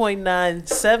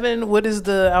 6.97. What is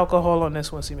the alcohol on this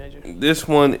one, C Major? This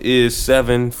one is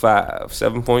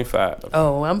 7.5.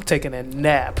 Oh, I'm taking a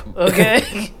nap.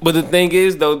 Okay. But the thing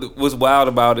is, though, what's wild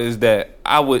about it is that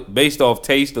I would, based off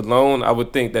taste alone, I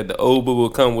would think that the Oba will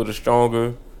come with a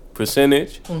stronger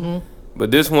percentage. Mm-hmm.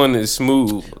 But this one is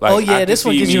smooth. Like, oh yeah, this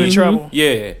one gets you in trouble.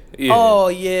 Yeah. Oh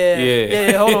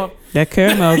yeah. Hold on. That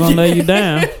caramel gonna lay you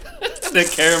down. That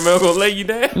caramel gonna lay you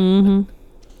down. Mm-hmm.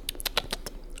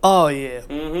 Oh yeah.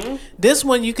 Mm-hmm. This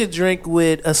one you could drink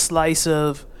with a slice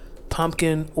of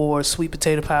pumpkin or sweet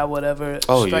potato pie, whatever.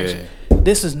 Oh strikes yeah. you.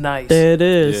 This is nice. There it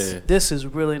is. Yeah. This is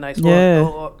really nice.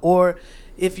 Yeah. Or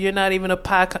if you're not even a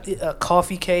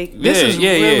coffee cake, this is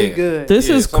really good. This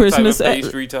is some Christmas. type of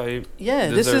pastry type. Yeah,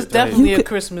 this is dessert definitely type. a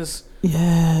Christmas.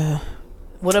 Yeah.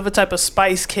 Whatever type of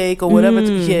spice cake or whatever.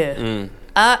 Yeah. Mm.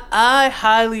 I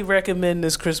highly recommend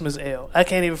this Christmas ale. I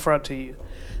can't even front to you.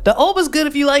 The Oba's good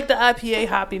if you like the IPA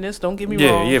hoppiness. Don't get me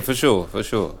wrong. Yeah, for sure.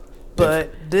 But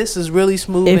this is really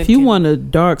smooth. If you want a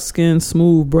dark skinned,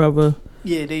 smooth brother,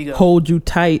 yeah, there you go. hold you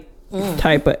tight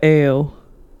type of ale,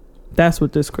 that's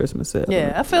what this Christmas is.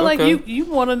 Yeah, I feel like Okay. you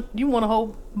want a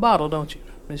whole bottle, don't you,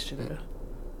 Miss Janelle?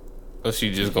 Or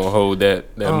she just gonna hold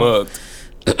that mug.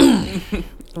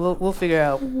 We'll figure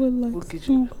out. We'll get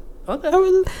you.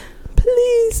 Okay.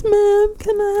 Please, ma'am,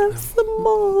 can I have some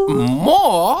more?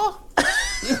 More?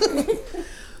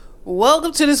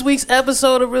 Welcome to this week's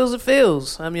episode of Reels and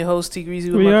Feels. I'm your host, T Greasy.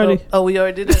 We already- we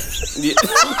already did that. Yeah.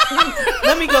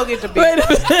 Let me go get the beer.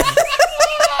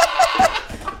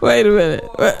 Wait a minute.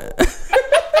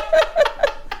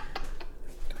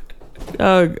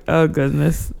 Oh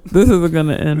goodness. This isn't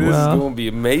gonna end This is well. gonna be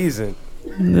amazing.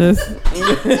 This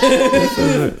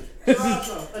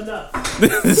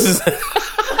This is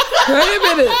Wait a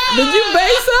minute. Did you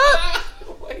base up?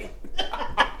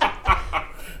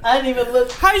 I didn't even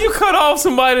look. how you cut off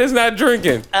somebody that's not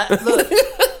drinking. Look.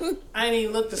 I didn't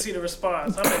even look to see the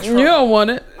response. I'm in trouble. You don't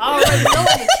want it. I already know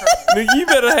I'm in trouble. Nigga, you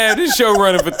better have this show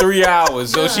running for 3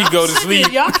 hours so she go to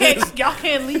sleep. Y'all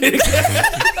can't leave.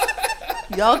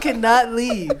 Y'all cannot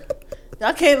leave.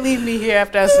 Y'all can't leave me here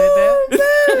after I said that.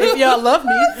 If y'all love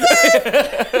me.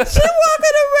 She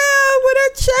walking around with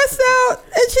her chest out,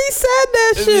 and she said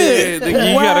that Yeah, shit. nigga,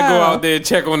 you gotta go out there and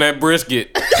check on that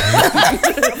brisket. Be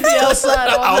outside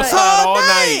all night. Outside all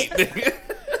night.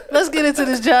 Let's get into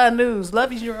this John news.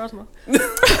 Love you, Rosmo.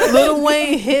 Lil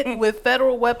Wayne hit with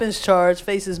federal weapons charge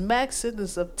faces max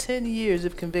sentence of 10 years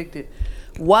if convicted.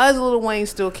 Why is Lil Wayne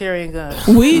still carrying guns?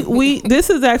 We this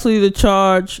is actually the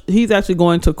charge. He's actually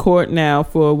going to court now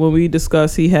for when we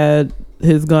discussed he had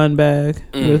his gun bag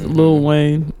with Lil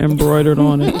Wayne embroidered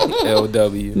on it.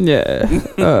 LW. Yeah.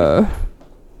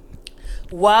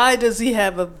 Why does he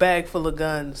have a bag full of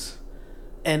guns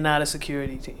and not a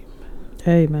security team?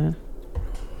 Hey man.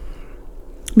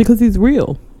 Because he's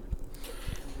real.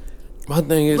 My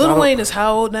thing is, Lil Wayne is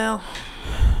how old now?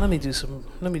 Let me do some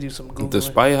Googling.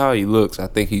 despite how he looks, I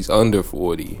think he's under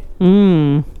 40.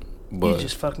 Mm. But You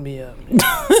just fucked me up.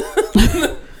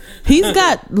 He's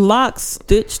got locks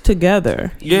stitched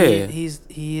together. yeah,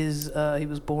 He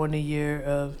was born the year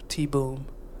of T Boom.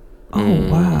 Oh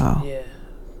wow. Yeah.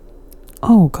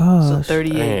 Oh So gosh.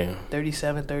 38, Damn.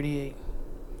 37, 38.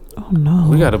 Oh no.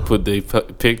 we gotta put the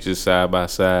pictures side by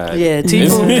side. Yeah, T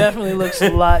Boom definitely looks a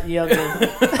lot younger.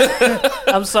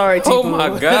 I'm sorry, T Oh Boom.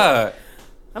 my god.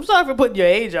 I'm sorry for putting your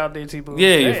age out there, T Boom.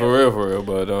 Yeah, for real.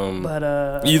 But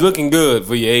But you looking good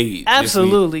for your age.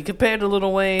 absolutely, compared to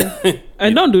Lil Wayne,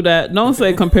 And don't do that. Don't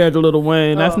say compared to Lil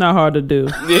Wayne. That's not hard to do.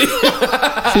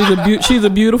 She's a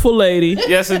beautiful lady,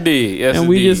 Yes, it did. Yes, and it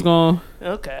we did. just gonna.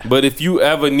 okay. But if you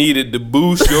ever needed to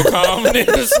boost your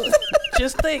confidence,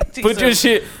 Just think, T put your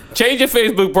shit, change your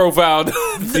Facebook profile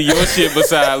to your shit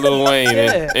beside Lil Wayne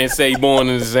and say born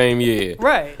in the same year.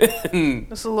 Right.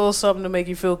 It's a little something to make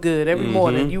you feel good every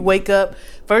morning. You wake up,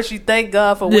 first you thank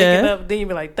God for waking Yeah. up, then you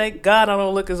be like, thank God I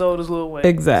don't look as old as Lil Wayne.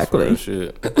 Exactly. Real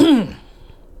shit.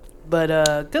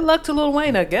 But good luck to Lil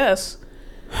Wayne, I guess.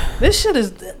 This shit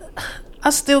is... I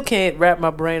still can't wrap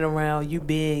my brain around you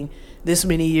being this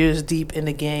many years deep in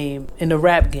the game, in the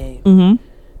rap game, Mm-hmm.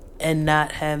 and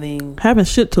not having... Having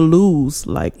shit to lose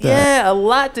like that. Yeah, a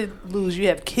lot to lose. You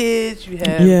have kids, you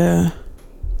have... Yeah.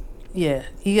 Yeah,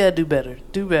 you gotta do better.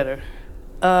 Do better.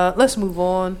 Let's move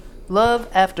on. Love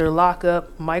after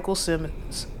lockup. Michael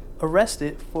Simmons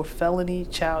arrested for felony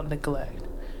child neglect.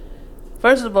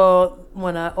 First of all,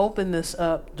 when I opened this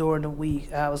up during the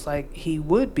week, I was like, he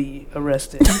would be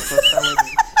arrested for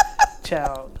felony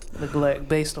child neglect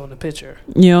based on the picture.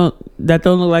 You know that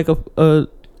don't look like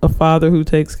a father who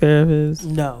takes care of his.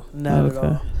 No, not at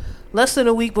all. Less than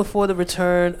a week before the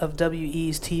return of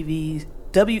WETV's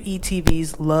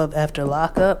Love After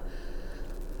Lockup,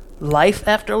 Life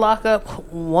After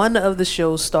Lockup, one of the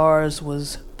show's stars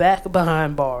was back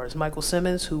behind bars. Michael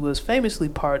Simmons, who was famously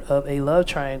part of a love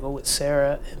triangle with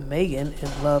Sarah and Megan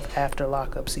in Love After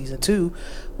Lockup Season 2,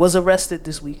 was arrested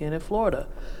this weekend in Florida.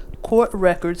 Court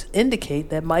records indicate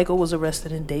that Michael was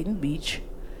arrested in Daytona Beach.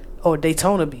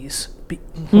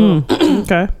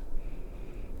 Okay.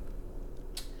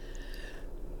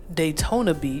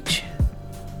 Daytona Beach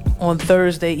on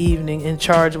Thursday evening and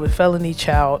charged with felony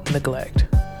child neglect.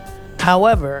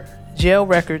 However, jail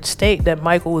records state that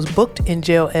Michael was booked in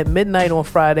jail at midnight on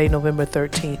Friday, November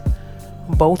 13th.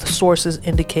 Both sources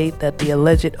indicate that the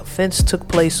alleged offense took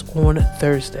place on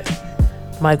Thursday.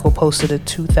 Michael posted a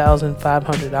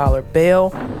 $2,500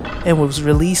 bail and was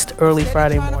released early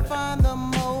Friday morning.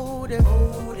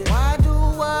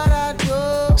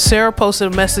 Sarah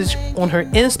posted a message on her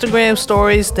Instagram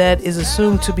stories that is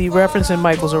assumed to be referencing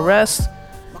Michael's arrest,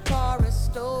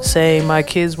 saying, "My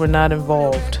kids were not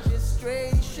involved,"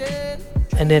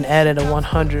 and then added a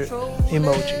 100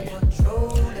 emoji.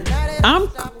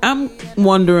 I'm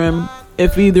wondering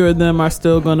if either of them are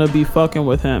still gonna be fucking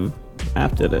with him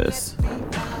after this.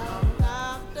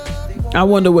 I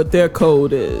wonder what their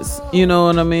code is. You know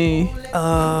what I mean?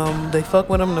 They fuck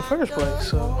with him in the first place.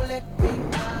 So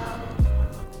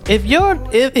if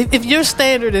your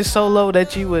standard is so low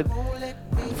that you would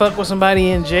fuck with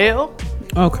somebody in jail,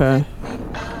 okay.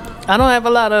 I don't have a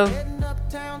lot of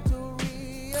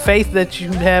faith that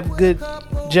you have good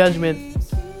judgment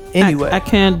anyway. I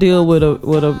can't deal with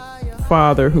a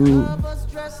father who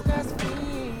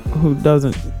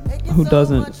doesn't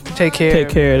take care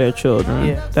of their children.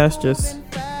 Yeah. That's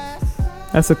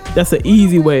an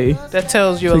easy way. That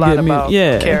tells you a lot about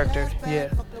character. Yeah.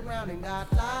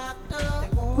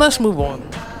 Let's move on.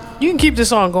 You can keep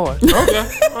this on going. Okay.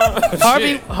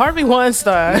 Harvey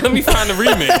Weinstein. Let me find the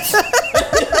remix.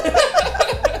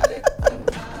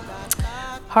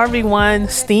 Harvey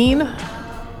Weinstein.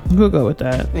 We'll go with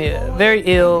that. Yeah, very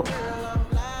ill.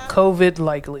 COVID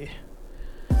likely.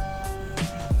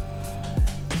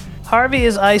 Harvey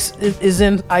is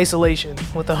in isolation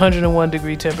with 101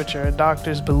 degree temperature, and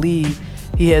doctors believe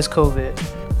he has COVID.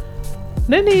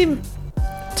 Didn't he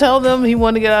tell them he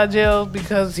wanted to get out of jail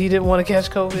because he didn't want to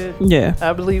catch COVID? Yeah.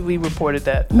 I believe we reported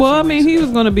that. Well, I mean, he was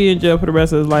going to be in jail for the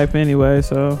rest of his life anyway,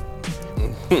 so.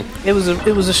 It was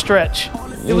a stretch.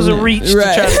 It was a reach to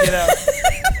try to get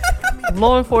out.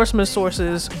 Law enforcement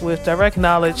sources with direct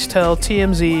knowledge tell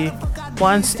TMZ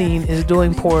Weinstein is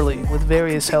doing poorly with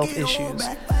various health issues,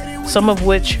 some of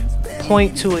which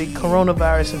point to a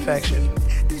coronavirus infection.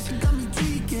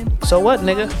 So what,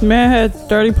 nigga? Man had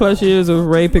 30 plus years of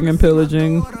raping and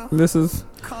pillaging. This is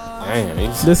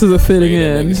a fitting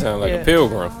end. You sound like a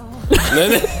pilgrim.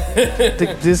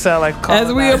 This sound like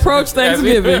as we approach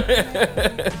Thanksgiving.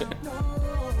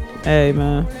 Hey,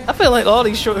 man. I feel like all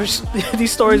these stories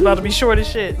about to be short as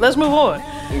shit. Let's move on.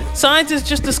 Scientists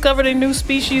just discovered a new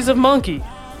species of monkey,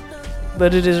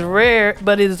 but it is rare.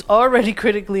 But it is already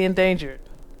critically endangered.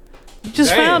 You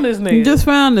just found this nigga. You just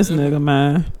found this nigga,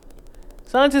 man.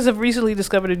 Scientists have recently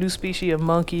discovered a new species of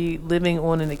monkey living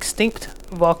on an extinct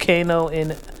volcano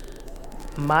in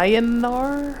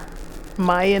Myanmar.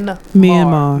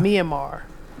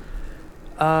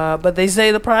 But they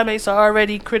say the primates are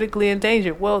already critically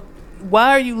endangered. Well,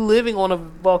 why are you living on a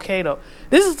volcano?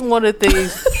 This is one of the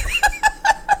things.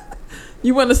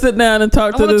 You want to sit down and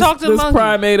talk to this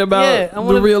primate about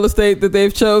the real estate that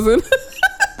they've chosen?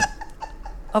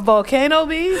 A volcano,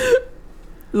 B?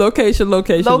 Location.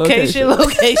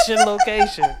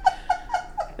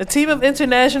 A team of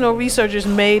international researchers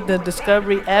made the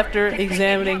discovery after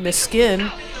examining the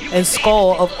skin and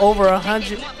skull of an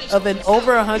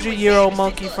over 100-year-old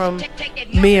monkey from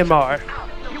Myanmar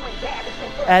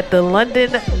at the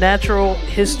London Natural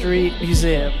History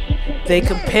Museum. They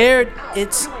compared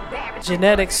its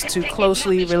genetics to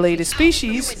closely related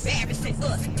species,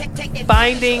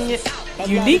 finding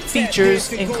unique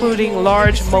features including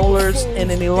large molars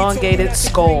and an elongated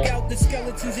skull.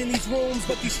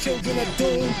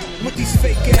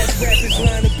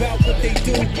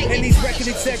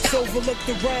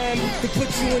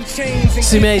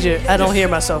 C major, I don't hear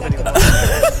myself anymore.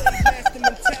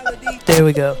 There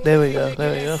we go.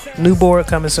 New board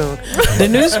coming soon. The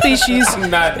new species. I'm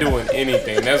not doing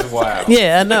anything. That's wild.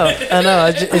 Yeah, I know.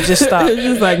 It just stopped. It's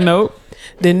just like, nope.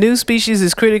 The new species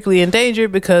is critically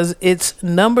endangered because its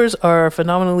numbers are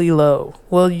phenomenally low.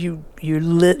 Well, you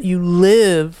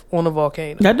live on a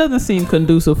volcano. That doesn't seem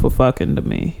conducive for fucking to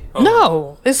me.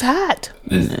 No, it's hot.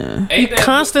 Nah. You're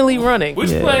constantly running.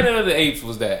 Which Planet of the Apes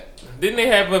was that? Didn't they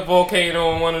have a volcano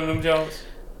on one of them Jones?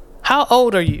 How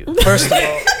old are you, first of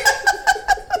all?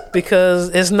 Because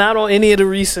it's not on any of the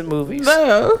recent movies.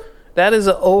 No. That is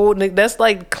an old. That's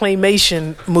like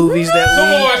claymation movies that Come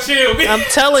we. on, chill. I'm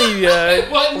telling you,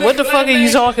 what the fuck are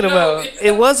you talking about?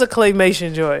 It was a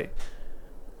claymation joint.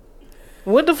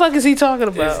 What the fuck is he talking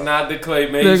about? It's not the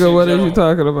claymation. Nigga, what are Jones. you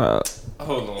talking about?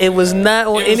 Hold on. It was not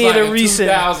on It was any like of the in recent.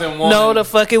 2001. No, the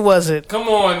fuck it wasn't. Come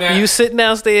on now. You sitting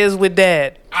downstairs with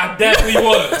dad. I definitely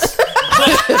was.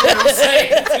 But what I'm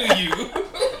saying to you.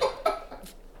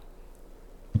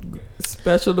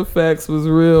 Special effects was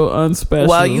real unspecial.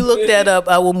 While you look that up,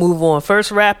 I will move on.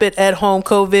 First rapid at-home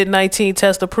COVID-19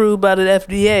 test approved by the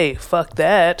FDA. Fuck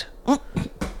that.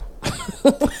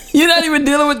 You're not even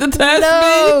dealing with the test,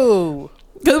 No.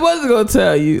 Because what's it going to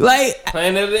tell you? Like,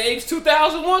 Planet of the Apes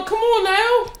 2001. Come on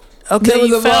now. Okay, there was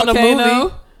you a found a volcano.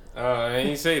 movie. I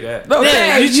ain't say that. Okay,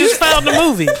 Yeah, you just found the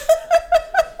movie.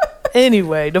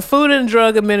 Anyway, the Food and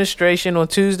Drug Administration on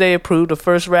Tuesday approved the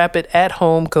first rapid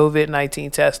at-home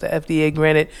COVID-19 test. The FDA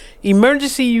granted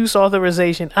emergency use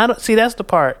authorization. I don't see that's the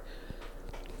part.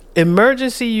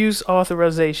 Emergency use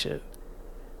authorization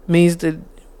means that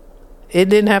it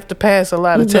didn't have to pass a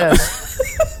lot of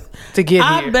tests to get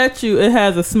I here. bet you it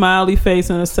has a smiley face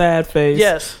and a sad face.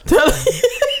 Yes.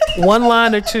 One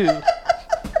line or two.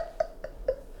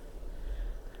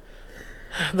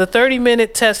 The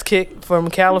 30-minute test kit from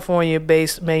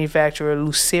California-based manufacturer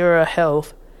Lucira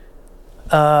Health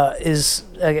is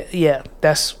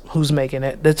that's who's making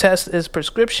it. The test is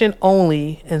prescription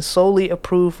only and solely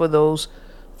approved for those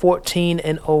 14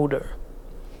 and older.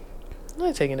 I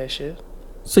ain't taking that shit.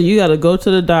 So you got to go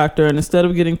to the doctor, and instead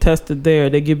of getting tested there,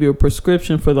 they give you a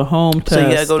prescription for the home test. So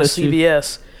you gotta go to that you-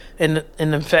 CVS and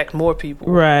infect more people.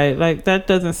 Right. Like, that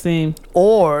doesn't seem...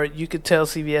 Or you could tell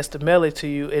CVS to mail it to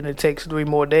you, and it takes 3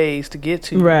 more days to get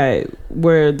to you. Right.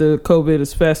 Where the COVID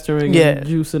is festering Yeah. and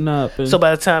juicing up. And, So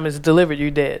by the time it's delivered, you're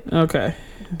dead. okay.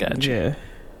 Gotcha. Yeah.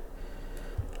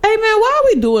 Hey, man, why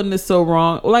are we doing this so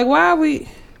wrong? Like, why are we...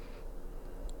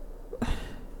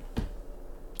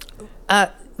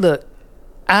 Look,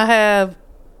 I have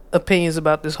opinions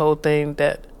about this whole thing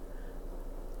that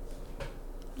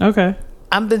Okay.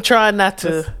 I've been trying not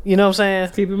to, you know what I'm saying?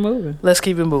 Keep it moving. Let's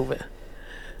keep it moving.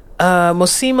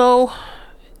 Massimo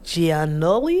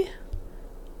Giannoli?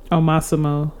 Oh,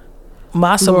 Massimo.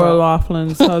 Massimo. Laura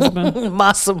Laughlin's husband.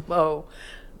 Massimo.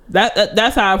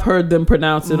 That's how I've heard them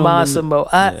pronounce it. Massimo.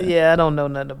 I don't know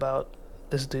nothing about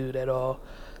this dude at all.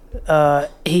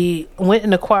 He went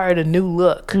and acquired a new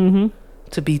look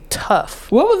to be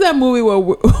tough. What was that movie where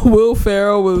Will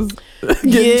Ferrell was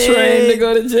getting trained to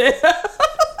go to jail?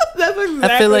 That's exactly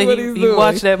I feel like what he's he doing.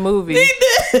 watched that movie. He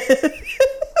did.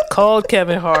 Called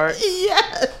Kevin Hart.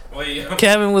 Yes. Wait,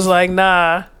 Kevin was like,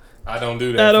 nah, I don't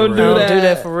do that. I don't for do real. don't do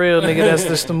that for real, nigga. That's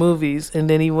just the movies. And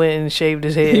then he went and shaved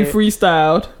his head. He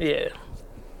freestyled. Yeah.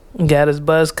 Got his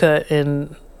buzz cut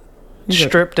and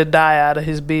stripped the dye out of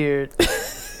his beard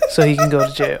so he can go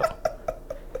to jail.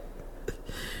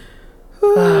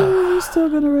 Oh, he's still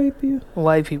gonna rape you.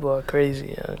 White people are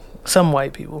crazy. Some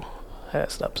white people. I gotta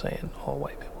stop saying all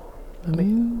white people. I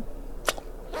mean,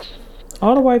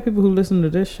 all the white people who listen to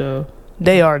this show,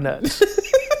 they are nuts.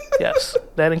 Yes,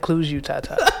 that includes you,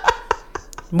 Tata.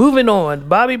 Moving on.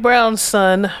 Bobby Brown's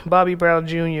son, Bobby Brown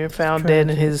Jr., found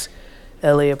dead in his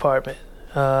LA apartment.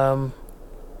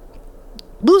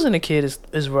 Losing a kid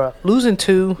is rough. Losing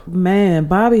 2. man,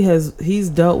 he's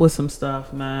dealt with some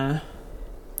stuff, man.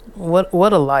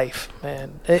 What a life,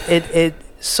 man. It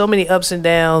so many ups and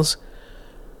downs.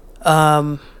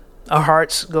 Our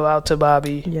hearts go out to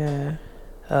Bobby. Yeah.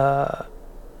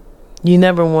 You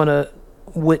never want to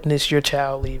witness your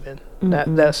child leaving.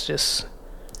 That's just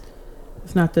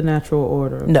It's not the natural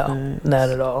order. Of no, things. not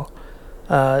at all.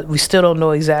 We still don't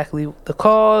know exactly the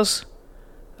cause.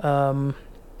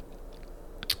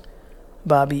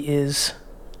 Bobby is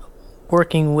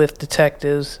working with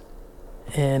detectives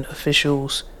and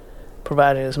officials,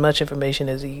 providing as much information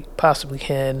as he possibly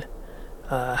can.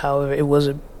 However, it was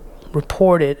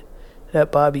reported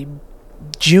that Bobby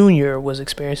Jr. was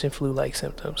experiencing flu-like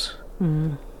symptoms.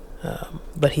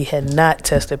 But he had not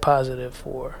tested positive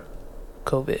for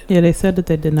COVID. Yeah, they said that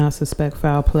they did not suspect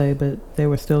foul play, but they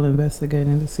were still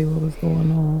investigating to see what was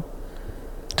going on.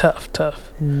 Tough.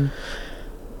 Yeah.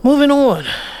 Moving on.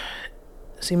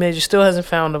 C Major still hasn't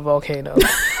found a volcano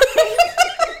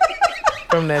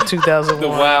from that 2001. The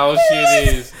wild shit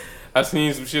is, I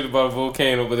seen some shit about a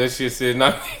volcano, but that shit said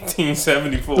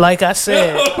 1974. Like I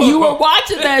said, You were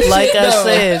watching that like shit, I though.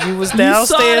 said, you was saw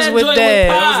downstairs that with joint Dad.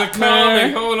 that was a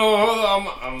man. comic. Hold on.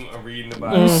 I'm reading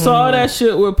about You it. saw that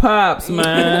shit with Pops,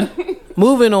 man.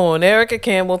 Moving on. Erica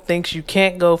Campbell thinks you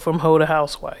can't go from hoe to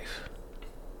housewife.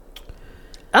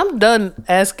 I'm done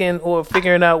asking or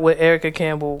figuring out what Erica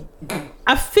Campbell.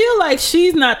 I feel like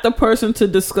she's not the person to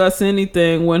discuss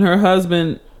anything when her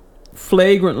husband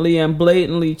flagrantly and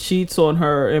blatantly cheats on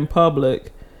her in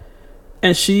public,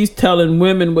 and she's telling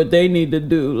women what they need to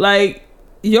do. Like,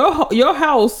 your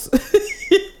house,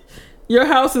 your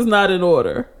house is not in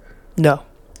order. No.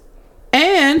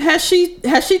 And has she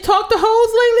talked to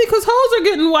hoes lately? Because hoes are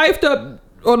getting wifed up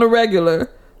on a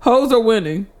regular. Hoes are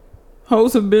winning.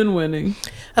 Hoes have been winning.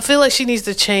 I feel like she needs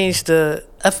to change the.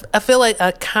 I feel like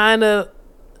I kind of,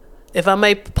 if I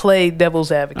may play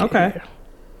devil's advocate. Okay. Here,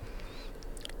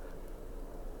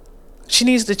 she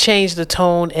needs to change the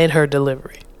tone and her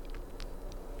delivery.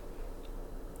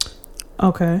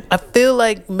 Okay. I feel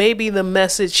like maybe the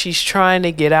message she's trying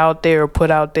to get out there or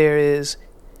put out there is,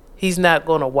 he's not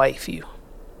going to wife you.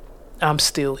 I'm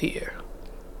still here.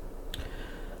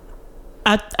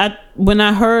 When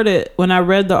I heard it, when I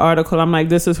read the article, I'm like,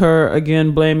 this is her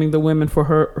again blaming the women for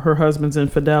her husband's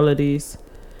infidelities.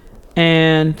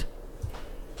 And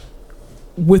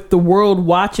with the world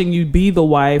watching you be the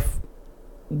wife,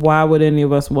 why would any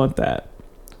of us want that?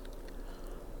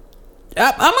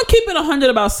 I'm gonna keep it 100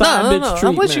 about side bitch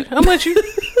treatment. I'm with you.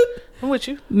 I'm with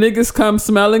you. Niggas come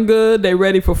smelling good. They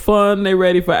ready for fun. They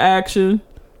ready for action.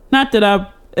 Not that I'm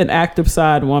an active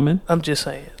side woman. I'm just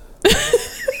saying.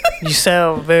 You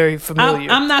sound very familiar.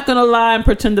 I'm not gonna lie and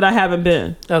pretend that I haven't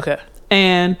been. Okay.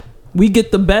 And we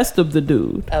get the best of the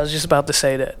dude. I was just about to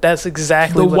say that. That's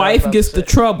exactly the what I was wife about gets to say. the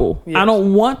trouble. Yes. I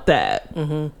don't want that.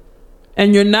 Mm-hmm.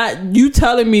 And you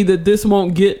telling me that this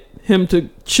won't get him to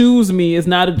choose me is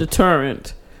not a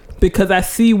deterrent, because I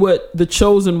see what the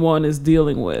chosen one is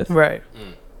dealing with. Right.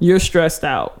 You're stressed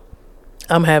out.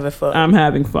 I'm having fun. I'm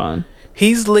having fun.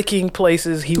 He's licking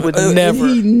places he would never.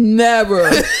 He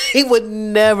never. He would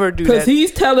never do that. Because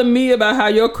he's telling me about how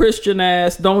your Christian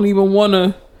ass don't even want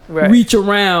to reach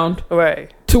around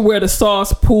to where the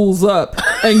sauce pulls up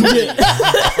and get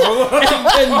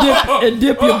and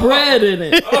dip your bread in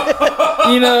it.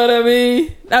 You know what I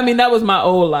mean? I mean, that was my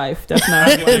old life. That's not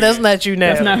who I am. That's not you now.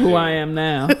 That's not who I am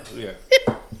now. Yeah.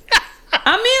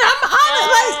 I mean,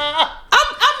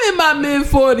 I'm in my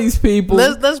mid-40s, people.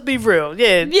 Let's be real.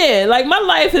 Yeah, like my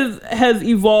life has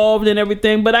evolved and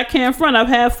everything, but I can't front. I've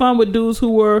had fun with dudes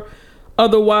who were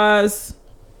otherwise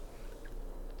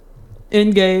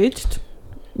engaged,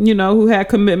 you know, who had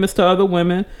commitments to other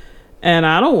women. And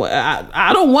I don't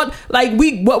want, like,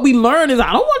 what we learn is,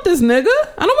 I don't want this nigga.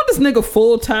 I don't want this nigga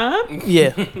full time.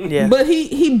 Yeah. But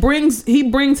he brings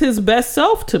his best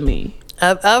self to me.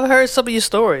 I've heard some of your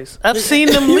stories. I've seen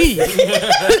them leave. You've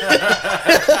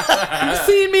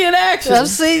seen me in action. I've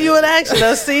seen you in action.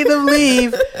 I've seen them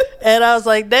leave, and I was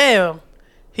like, damn,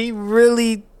 he's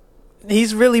really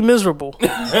miserable.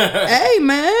 Hey,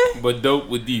 man. But dope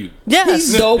with you. Yes.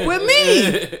 He's dope with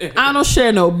me. I don't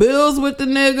share no bills with the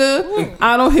nigga.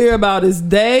 I don't hear about his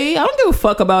day. I don't give a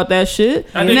fuck about that shit.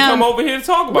 I didn't come over here to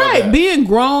talk about that. Being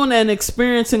grown and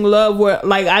experiencing love where,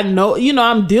 like, I know, you know,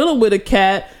 I'm dealing with a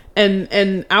cat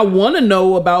and I want to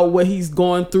know about what he's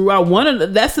going through.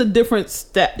 That's a different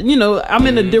you know, I'm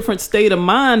in a different state of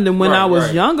mind than when I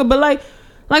was younger. But like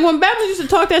when Batman used to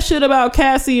talk that shit about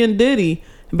Cassie and Diddy,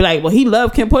 be like, well, he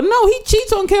loved Kim Porter. No, he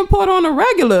cheats on Kim Porter on a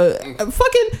regular.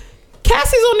 Fucking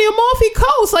Cassie's on the Amalfi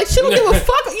Coast. Like, she don't give a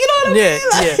fuck. You know what I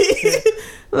mean?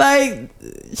 Like,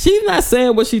 she's not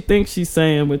saying what she thinks she's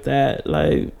saying with that.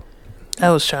 Like, I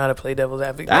was trying to play devil's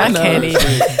advocate. I can't even.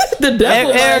 The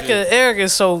devil.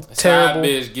 Erica's so terrible. Side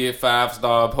bitch get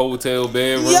 5-star hotel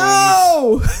bedrooms.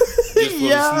 Yo! Just for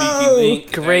the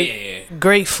sneaky link.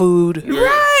 Great food.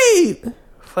 Right.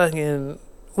 Fucking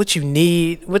what you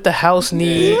need, what the house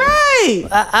need. Right.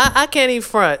 I can't even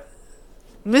front.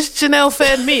 Miss Janelle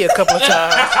fed me a couple of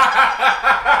times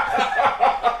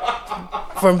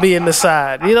from being the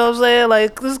side. You know what I'm saying?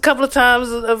 Like, there's a couple of times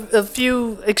a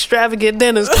few extravagant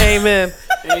dinners came in.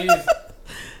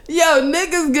 Yo,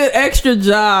 niggas get extra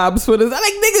jobs for this.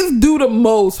 Like, niggas do the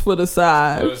most for the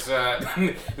side.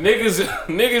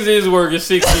 Niggas is working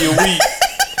 60 a week.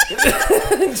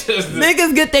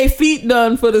 Niggas get their feet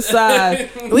done for the side.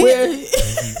 We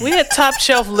had top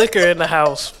shelf liquor in the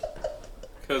house.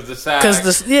 Because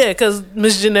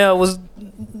Miss Janelle was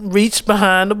reached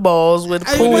behind the balls with a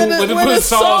pool with the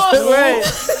sauce. Right.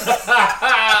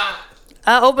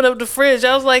 I opened up the fridge.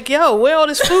 I was like, "Yo, where all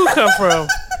this food come from?"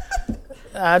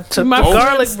 I took My the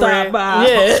garlic bread. by.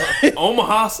 Yeah.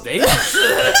 Omaha Steak.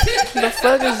 The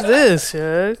fuck is this,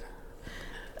 yo?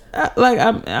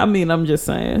 I'm just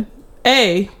saying.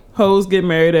 A, hoes get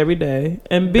married every day,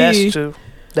 and B, That's true.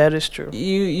 That is true.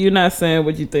 You're not saying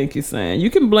what you think you're saying. You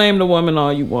can blame the woman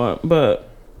all you want, but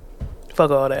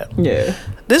Fuck all that. yeah.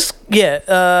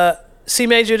 C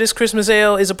Major, this Christmas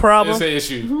ale is a problem. It's an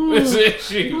issue. It's an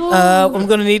issue. I'm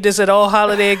gonna need this at all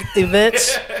holiday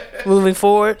events moving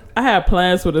forward. I have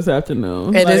plans for this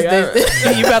afternoon. And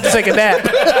Like, you about to take a nap.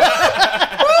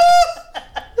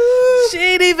 She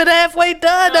ain't even halfway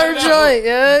done her joint.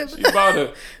 Yeah. She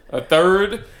about a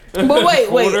third. but wait.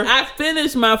 quarter. I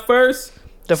finished my first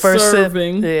The first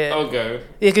serving. sip. Yeah. Okay.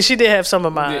 Yeah, because she did have some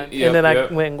of mine. Yeah, and then I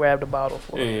yep. went and grabbed a bottle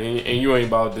for her. And you ain't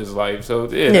about this life, so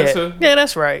Yeah,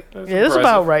 that's right. that's That's impressive.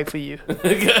 about right for you.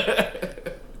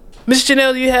 Miss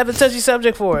Janelle, do you have a touchy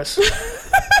subject for us?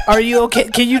 Are you okay?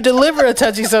 Can you deliver a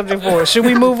touchy subject for us? Should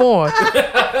we move on?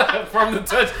 From the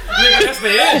touch, nigga, that's the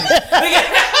end.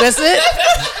 Nigga. That's it?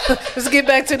 Let's get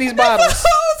back to these bottles.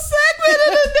 whole segment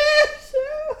of the damn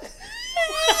show.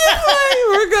 Like,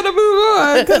 we're gonna move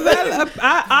on because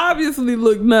I obviously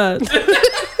look nuts.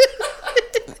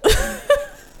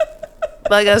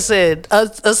 Like I said,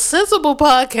 a sensible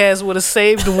podcast would have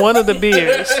saved one of the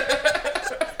beers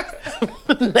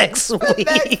next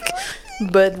week.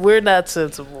 But we're not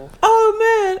sensible.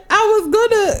 Oh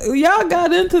man, y'all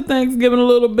got into Thanksgiving a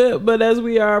little bit, but as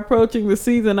we are approaching the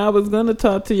season, I was gonna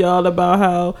talk to y'all about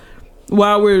how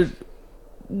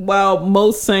while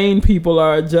most sane people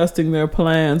are adjusting their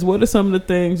plans, what are some of the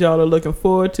things y'all are looking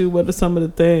forward to? What are some of the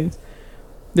things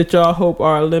that y'all hope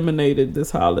are eliminated this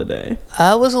holiday?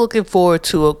 I was looking forward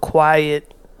to a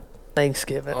quiet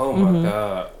Thanksgiving. Oh my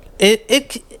god.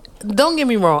 It don't get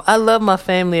me wrong, I love my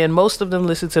family and most of them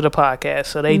listen to the podcast,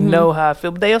 so they know how I feel,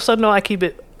 but they also know I keep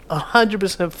it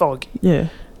 100% funky. Yeah.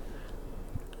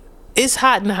 It's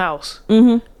hot in the house.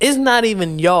 Mm-hmm. It's not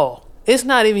even y'all. It's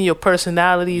not even your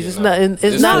personalities. It's not. It's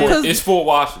It's not. Fort, it's Fort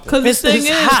Washington. Because the thing it's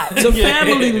is, hot. the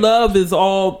family love is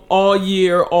all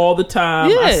year, all the time.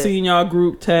 Yeah. I seen y'all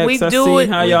group text. We I do seen it.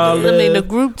 how y'all live. I mean, the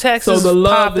group text so is the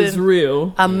love popping. is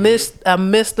real. I missed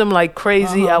them like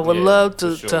crazy. I would Yeah, love for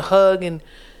to sure. to hug, and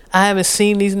I haven't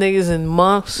seen these niggas in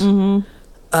months. Mm-hmm.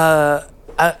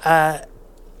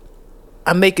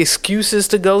 I make excuses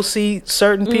to go see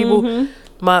certain people. Mm-hmm.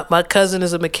 My cousin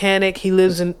is a mechanic. He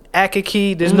lives in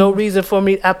Akaki. There's no reason for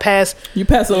me. I pass You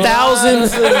pass a lot.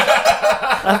 thousands.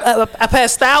 I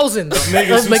pass thousands.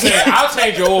 Niggas who say, I'll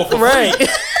change your oil for Right.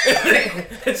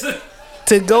 free.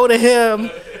 To go to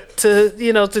him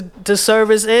to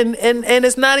service and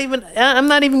it's not even, I'm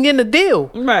not even getting a deal.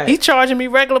 Right. He charging me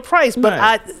regular price, but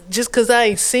Right. I just because I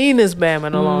ain't seen this Bam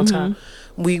in a long time.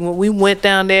 We went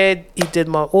down there. He did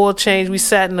my oil change. We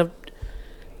sat in the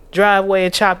driveway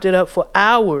and chopped it up for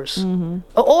hours. An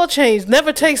oil change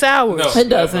never takes hours. No. It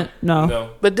doesn't. No. No.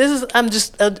 But this is,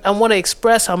 I want to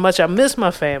express how much I miss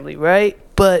my family, right?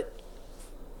 But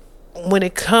when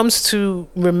it comes to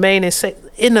remaining safe,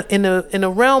 in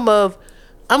the realm of,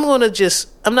 I'm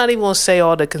not even gonna say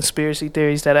all the conspiracy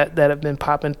theories that have been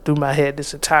popping through my head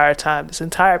this entire time, this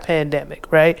entire pandemic,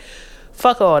 right?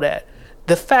 Fuck all that.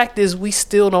 The fact is, we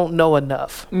still don't know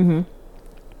enough. Mm-hmm.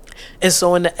 And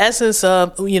so, in the essence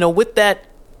of, with that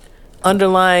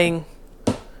underlying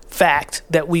fact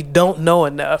that we don't know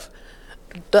enough,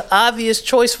 the obvious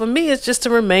choice for me is just to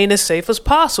remain as safe as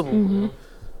possible.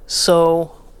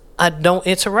 So I don't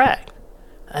interact.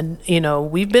 And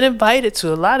we've been invited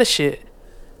to a lot of shit.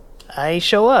 I ain't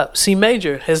show up. C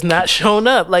Major has not shown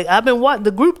up. Like, I've been watching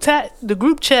the group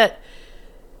chat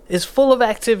is full of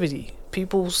activity.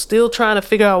 People still trying to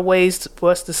figure out ways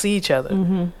for us to see each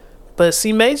other. But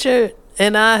C Major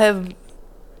and I have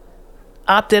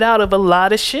opted out of a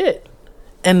lot of shit.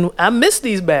 And I miss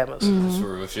these Bamas. That's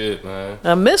real shit, man.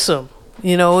 I miss them.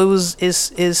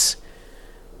 It's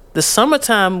the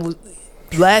summertime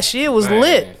last year was Man,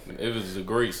 lit. It was a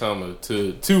great summer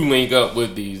to link up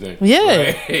with these niggas.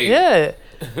 Yeah, Right?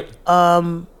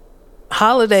 yeah.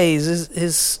 Holidays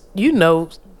is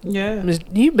Yeah.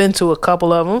 you've been to a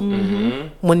couple of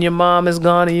them. When your mom is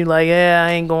gone and you like, yeah,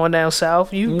 I ain't going down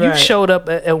south. You Right. showed up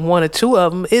at one or two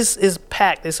of them. It's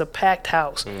packed. It's a packed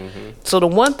house. So the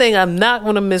one thing I'm not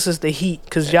gonna miss is the heat,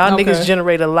 because y'all Okay. niggas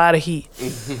generate a lot of heat.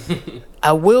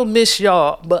 I will miss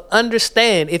y'all, but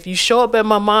understand, if you show up at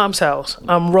my mom's house,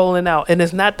 I'm rolling out, and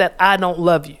it's not that I don't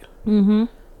love you.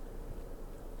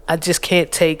 I just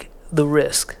can't take the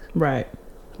risk. Right.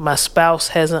 My spouse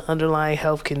has an underlying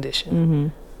health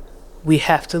condition. We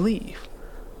have to leave.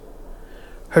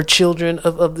 Her children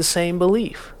of the same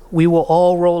belief. We will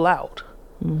all roll out.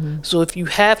 So if you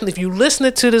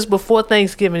listen to this before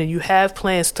Thanksgiving and you have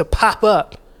plans to pop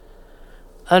up,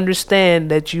 understand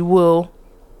that you will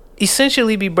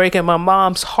essentially be breaking my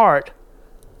mom's heart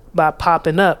by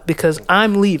popping up, because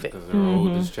I'm leaving. Because her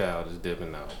oldest child is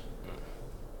dipping out.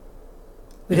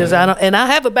 because I don't, and I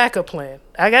have a backup plan.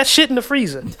 I got shit in the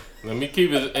freezer. Let me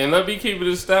keep it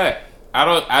a stack.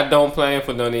 I don't plan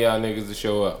for none of y'all niggas to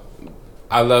show up.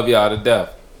 I love y'all to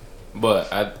death,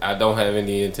 but I don't have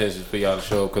any intentions for y'all to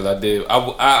show up because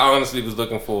I honestly was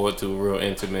looking forward to a real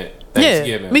intimate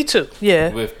Thanksgiving. Yeah, me too.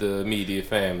 Yeah, with the immediate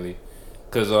family,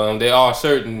 because there are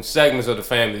certain segments of the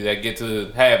family that get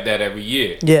to have that every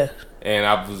year. Yeah, and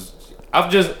I'm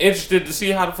just interested to see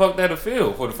how the fuck that'll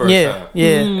feel for the first time.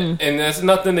 Yeah, and that's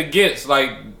nothing against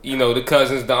the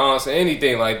cousins, the aunts, or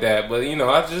anything like that. But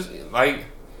I just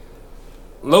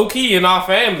low key in our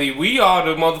family, we are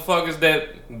the motherfuckers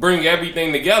that bring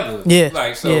everything together.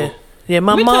 Yeah, Yeah,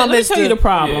 my mom let me is tell you the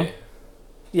problem.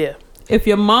 Yeah. If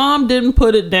your mom didn't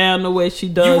put it down the way she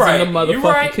does in the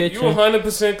motherfucking kitchen, you're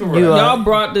 100% correct. Y'all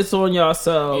brought this on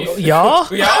yourselves. Y'all?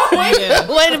 Yeah.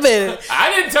 Wait a minute.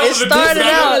 I didn't tell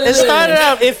It started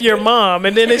out if your mom,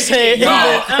 and then it said,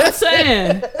 I'm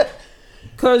saying,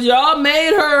 cause y'all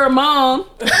made her a mom,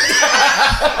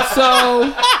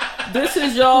 so this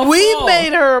is y'all. We fault.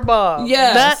 made her a mom.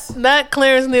 Yes, not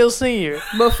Clarence Neal Sr.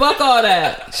 But fuck all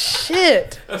that.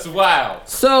 Shit. That's wild.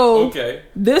 So okay,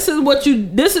 this is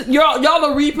y'all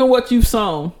are reaping what you've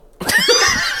sown.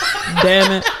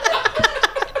 Damn it.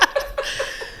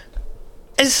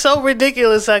 It's so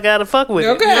ridiculous. I gotta fuck with it.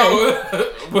 Okay.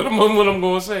 What I'm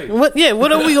gonna say? What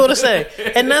are we gonna say?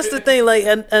 And that's the thing. Like,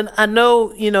 and I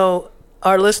know,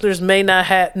 our listeners may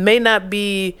not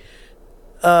be.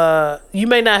 You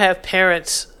may not have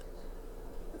parents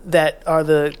that are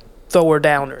the thrower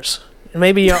downers.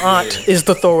 Maybe your aunt is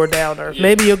the thrower downer. Yeah.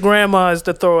 Maybe your grandma is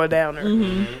the thrower downer.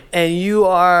 Mm-hmm. And you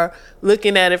are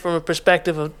looking at it from a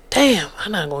perspective of, damn,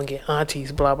 I'm not going to get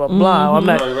aunties, blah, blah, blah. Mm-hmm. I'm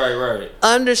not. Right.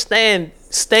 Understand,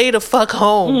 stay the fuck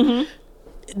home.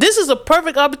 Mm-hmm. This is a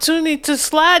perfect opportunity to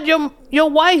slide your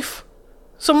wife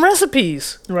some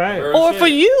recipes. Right. Or for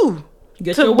you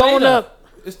get to bone up.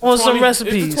 On 20, some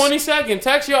recipes. It's the 22nd.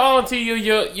 Text your auntie,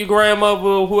 your grandmother,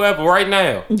 or whoever right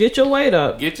now. Get your weight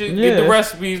up. Get the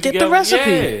recipes. Get together. the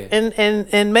recipe. Yeah.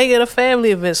 And make it a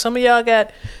family event. Some of y'all got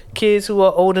kids who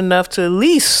are old enough to at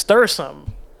least stir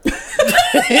something. You know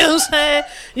what I'm saying?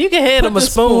 You can hand them a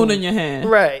spoon in your hand.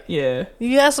 Right. Yeah.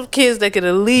 You got some kids that could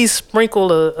at least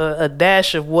sprinkle a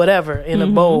dash of whatever in a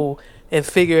bowl and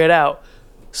figure it out.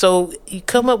 So you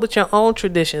come up with your own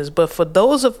traditions. But for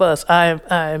those of us, I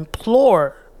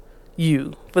implore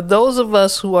you, for those of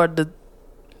us who are the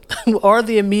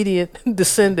immediate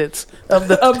descendants of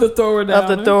the thrower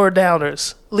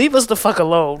downers, leave us the fuck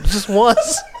alone. Just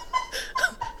once,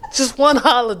 just one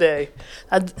holiday.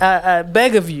 I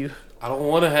beg of you. I don't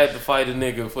want to have to fight a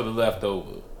nigga for the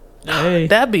leftover. Hey.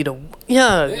 That'd be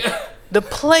the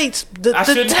plates, the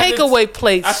takeaway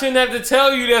plates. I shouldn't have to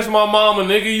tell you that's my mama,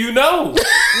 nigga. You know.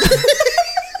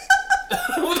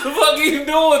 What the fuck are you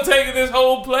doing taking this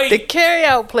whole plate? The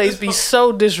carry-out plates be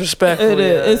so disrespectful. It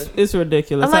is. It's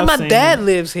ridiculous. I'm like, my dad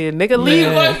lives here, nigga.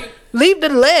 Leave the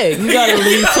leg. You gotta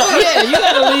leave something. Yeah, you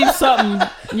gotta leave something.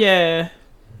 Yeah.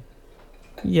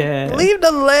 Yeah. Leave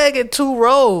the leg in 2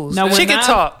 rows. Now, chicken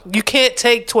talk. You can't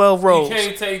take 12 rows. You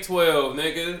can't take 12,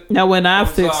 nigga. Now, when I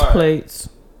fix plates,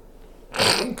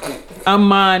 I'm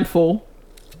mindful.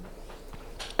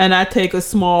 And I take a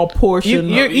small portion.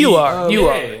 You are. You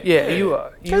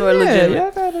are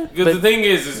legitimate. Because the thing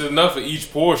is, it's enough for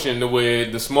each portion to where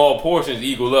the small portions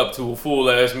equal up to a full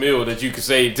ass meal that you can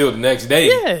save till the next day.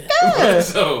 Yeah.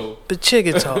 So, but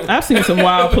chicken talk. I've seen some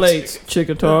wild plates.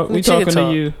 Chicken talk. We talking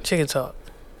to you. Chicken talk.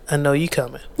 I know you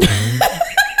coming.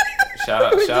 Shout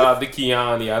out to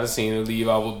Kiani. I done seen her leave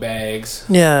out with bags.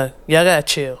 Yeah, y'all gotta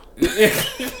chill.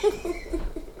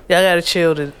 Y'all gotta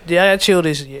chill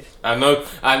this year. I know.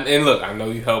 I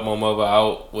know you helped my mother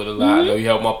out with a lot. I know you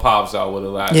helped my pops out with a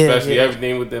lot, especially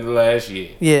everything within the last year.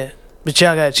 Yeah, but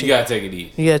y'all gotta chill. You gotta take it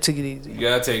easy. You gotta take it easy. You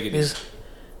gotta take it easy.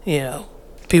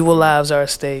 People's lives are at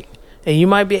stake, and you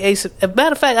might be asymptomatic. As a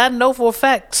matter of fact, I know for a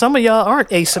fact some of y'all aren't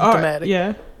asymptomatic.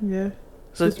 Yeah.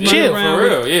 So chill. For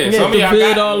real, yeah. Some of y'all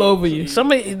vid all over you.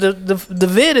 The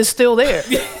vid is still there.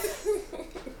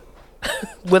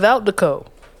 Without the code.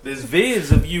 There's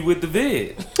vids of you with the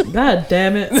vid. God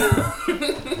damn it.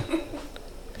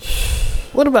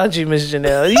 What about you, Miss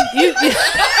Janelle?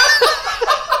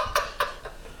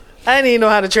 I didn't even know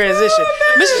how to transition.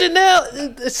 Miss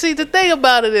Janelle, see, the thing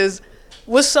about it is,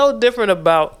 what's so different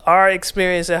about our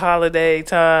experience at holiday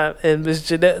time and Miss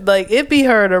Janelle, like, it be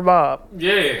her and her mom.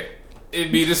 Yeah.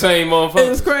 It'd be the same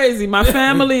motherfucker. It's crazy. My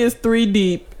family is 3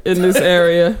 deep in this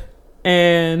area.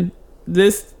 And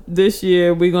this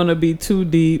year we're gonna be 2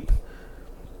 deep.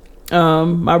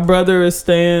 My brother is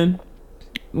staying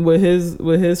with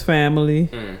his family.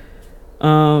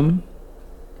 And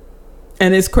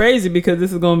And it's crazy because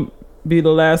this is going to be the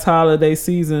last holiday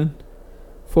season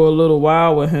for a little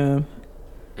while with him.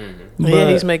 Mm-hmm. Yeah,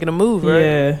 he's making a move, right?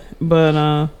 Yeah, but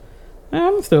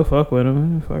I'm still fuck with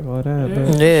him. Fuck all that.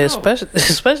 But. Yeah,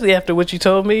 especially after what you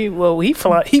told me. Well, we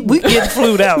getting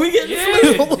flued out. we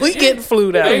getting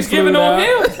flued out. Thanksgiving on him.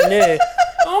 Yeah,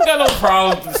 I don't got no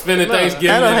problem spending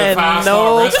Thanksgiving in a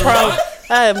 5-star restaurant.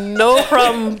 I have no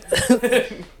problem.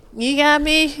 You got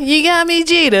me,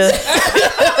 Jeter.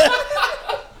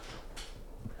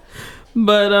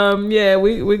 But yeah,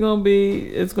 we're gonna be.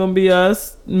 It's gonna be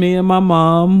us, me and my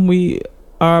mom. We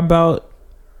are about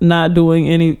not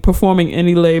performing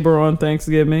any labor on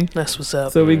Thanksgiving. That's what's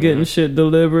up. So we getting shit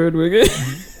delivered. We're good.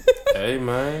 Hey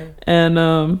man.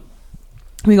 And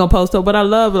we gonna post up. But I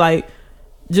love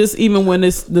just even when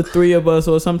it's the three of us,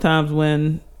 or sometimes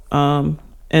when and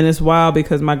it's wild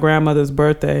because my grandmother's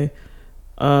birthday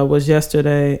was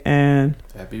yesterday, and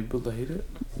Happy belated.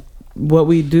 what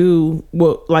we do,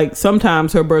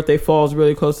 sometimes her birthday falls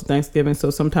really close to Thanksgiving, so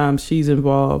sometimes she's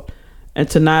involved, and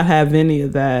to not have any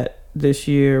of that this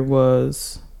year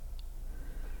was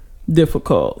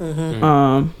difficult.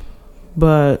 Mm-hmm.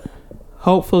 But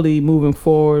hopefully moving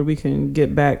forward we can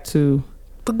get back to.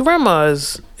 But grandma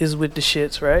is with the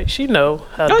shits, right? She know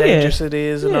how dangerous it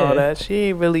is and all that. She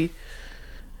ain't really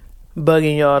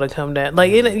bugging y'all to come down.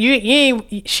 Like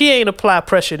she ain't apply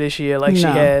pressure this year like she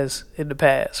has in the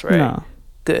past, right? No.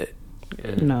 Good.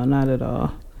 Yeah. No, not at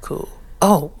all. Cool.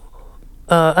 Oh,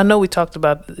 I know we talked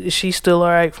about. Is she still all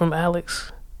right from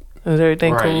Alex? Is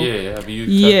everything cool?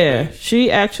 Yeah.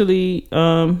 She actually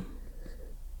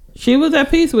she was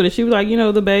at peace with it. She was like,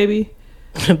 the baby.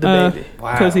 The baby.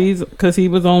 Wow. Because he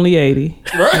was only 80.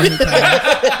 Right.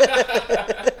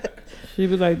 She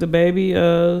was like, the baby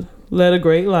led a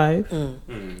great life. I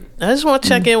just want to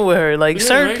check in with her. Like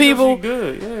certain people,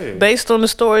 based on the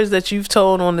stories that you've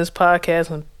told on this podcast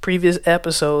and previous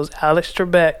episodes, Alex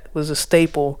Trebek was a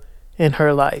staple in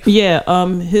her life. Yeah.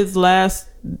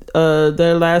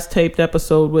 Their last taped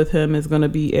episode with him is going to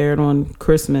be aired on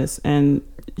Christmas, and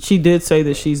she did say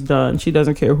that she's done. She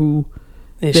doesn't care who.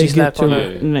 Yeah, she's not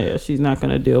gonna. Yeah, she's not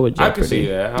gonna deal with jeopardy. I can see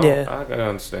that. I can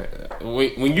understand that.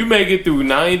 When you make it through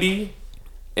 90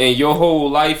 and your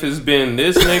whole life has been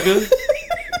this nigga,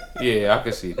 yeah, I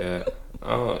can see that.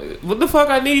 What the fuck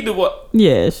I need to what?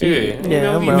 Yeah, even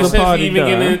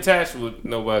getting attached with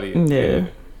nobody. Yeah.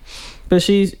 But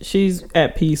she's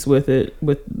at peace with it,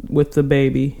 with the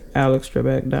baby Alex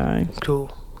Trebek dying.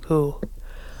 Cool.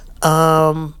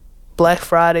 Black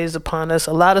Friday is upon us.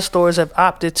 A lot of stores have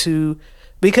opted to,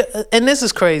 and this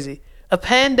is crazy. A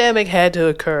pandemic had to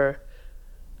occur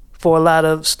for a lot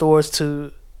of stores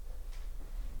to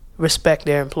respect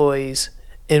their employees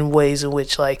in ways in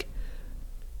which, like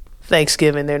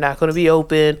Thanksgiving, they're not going to be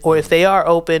open, or if they are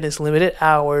open, it's limited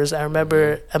hours. I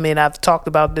remember, I've talked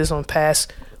about this on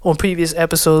previous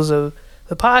episodes of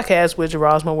the podcast, where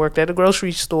Gerasmo worked at a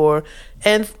grocery store,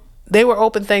 and they were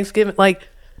open Thanksgiving, like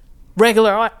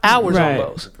regular hours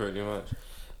almost. Pretty much.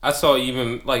 I saw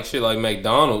even shit like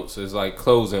McDonald's is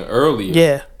closing earlier.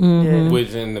 Yeah. Mm-hmm.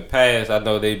 Which in the past I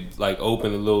know they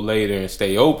open a little later and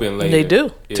stay open later. They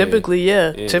do. Yeah. Typically,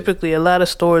 yeah. Typically a lot of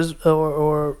stores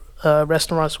or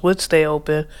restaurants would stay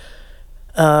open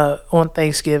on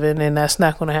Thanksgiving, and that's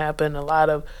not going to happen. A lot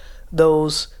of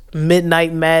those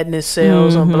midnight madness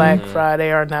sales on Black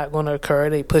Friday are not going to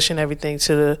occur. They pushing everything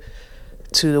to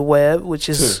the web, which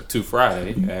is to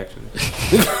Friday actually.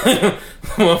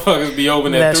 Motherfuckers be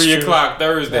open at 3 o'clock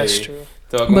Thursday. That's true.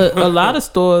 But a lot of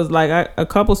stores, a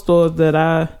couple stores that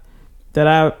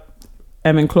I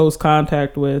am in close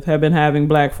contact with, have been having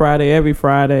Black Friday every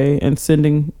Friday and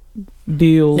sending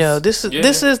deals. Yo, this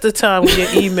is the time we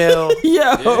get email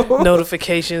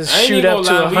notifications shoot up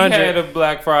to 100. We had a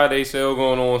Black Friday sale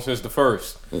going on since the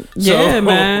 1st. Yeah,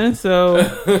 man. So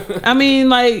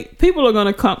people are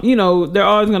gonna come. They're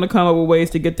always gonna come up with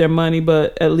ways to get their money.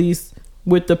 But at least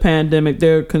with the pandemic,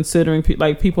 they're considering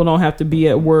people don't have to be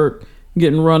at work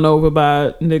getting run over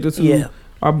by niggas who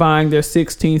are buying their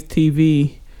 16th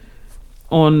TV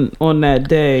on that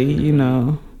day.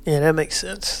 Yeah, that makes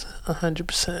sense.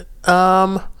 100%.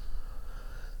 I'm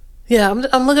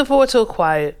looking forward to a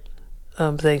quiet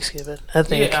Thanksgiving, I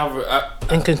think.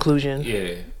 In conclusion.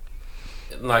 Yeah.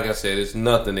 Like I said, it's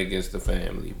nothing against the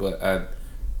family, but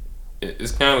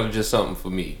it's kind of just something for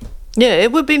me. Yeah,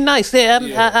 it would be nice. I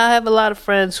have a lot of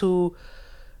friends who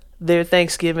their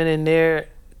Thanksgiving and their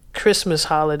Christmas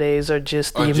holidays are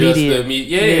just the immediate.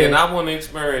 Yeah, and I want to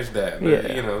experience that.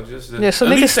 But, so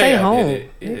niggas stay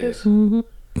home.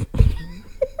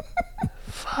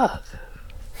 Fuck.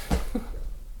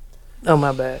 Oh,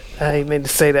 my bad. I ain't meant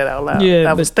to say that out loud. Yeah,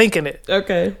 I was thinking it.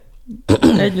 Okay.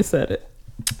 And you said it.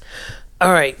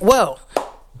 All right. Well,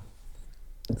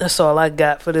 that's all I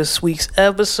got for this week's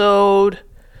episode.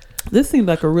 This seemed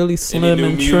like a really slim new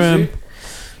and trim. music?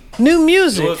 New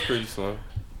music. It was pretty slim.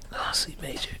 Oh, see,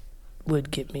 Major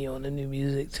would get me on the new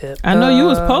music tip. I know you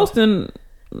was posting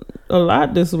a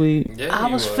lot this week. Yeah, I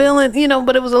you was feeling,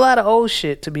 but it was a lot of old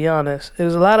shit, to be honest. It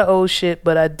was a lot of old shit,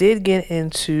 but I did get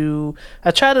into...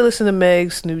 I tried to listen to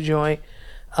Meg's new joint.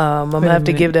 I'm going to have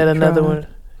to give that another one.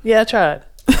 Yeah, I tried.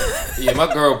 Yeah,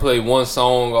 my girl played one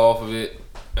song off of it,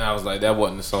 and I was like, that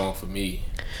wasn't the song for me.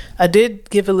 I did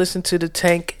give a listen to the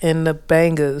Tank and the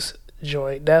Bangers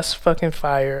joint. That's fucking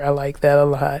fire. I like that a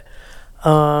lot.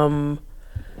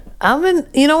 I've been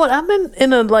in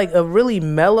a really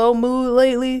mellow mood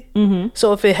lately. Mm-hmm.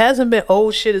 So if it hasn't been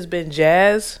old shit, it's been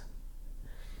jazz.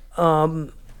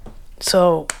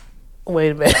 So wait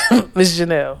a minute, Miss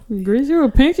Janelle. Grease you a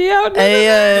pinky out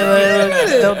there?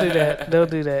 Hey, don't do that.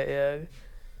 Don't do that. Yeah,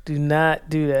 do not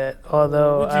do that.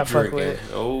 Although I fuck with it.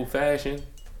 Old fashioned.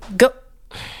 Go.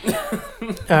 All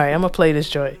right, I'm gonna play this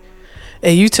joint,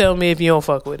 and you tell me if you don't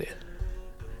fuck with it.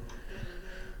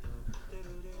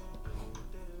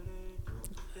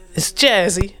 It's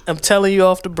jazzy. I'm telling you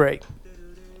off the break.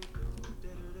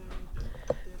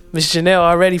 Miss Janelle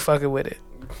already fucking with it.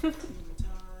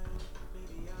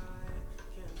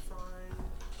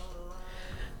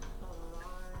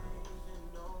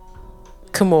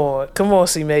 Come on,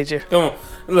 C Major. Come on,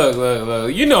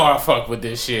 look. You know I fuck with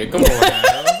this shit. Come on,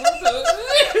 now.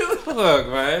 Look,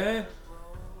 man.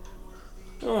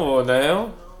 Come on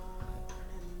now.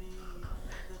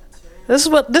 This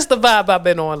is the vibe I've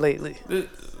been on lately.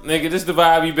 Nigga, this the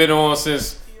vibe you been on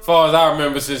since, far as I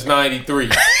remember, since '93.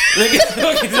 Nigga,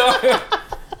 look at y'all.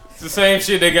 It's the same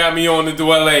shit that got me on to do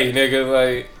LA, nigga.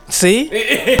 Like, see? You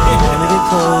wanna get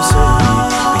closer to me,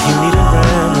 but you need a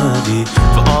remedy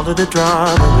for all of the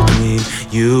drama between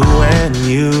you and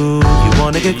you. You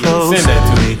wanna get closer send that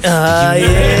to me.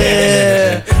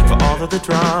 Yeah. For all of the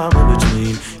drama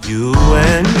between you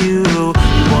and you.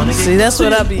 You wanna See, that's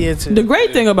what I be into. The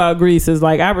great thing about Grease is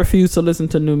like I refuse to listen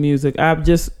to new music. I've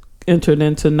just entered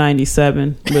into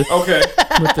 97 with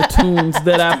the tunes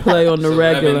that I play on the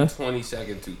regular.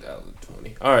 22nd,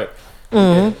 2020. All right.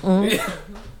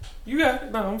 You got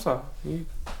it. No, I'm sorry.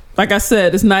 Like I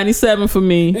said, it's 97 for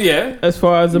me. Yeah. As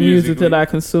far as the music that I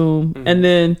consume. Mm-hmm. And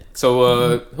then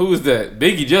so who was that?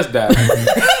 Biggie just died.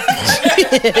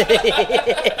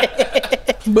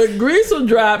 But Grease will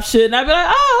drop shit and I'll be like,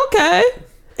 oh, okay.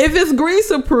 If it's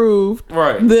Grease approved,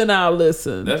 right, then I'll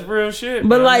listen. That's real shit.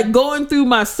 But man. like going through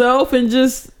myself and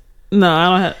just I'm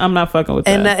not fucking with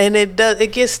that. And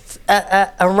it gets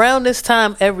around this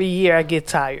time every year I get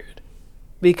tired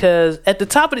because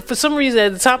for some reason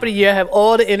at the top of the year I have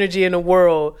all the energy in the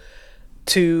world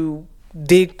to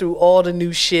dig through all the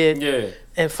new shit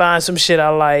and find some shit I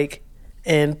like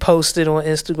and post it on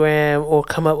Instagram or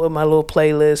come up with my little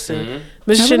playlist and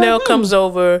Miss Chanel comes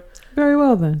over. Very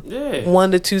well then. Yeah.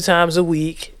 1 to 2 times a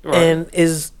week and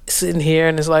is sitting here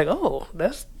and is like, oh,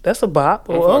 that's a bop.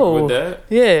 I'm oh, with that.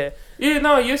 Yeah. Yeah,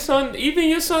 no, your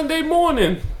Sunday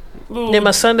morning.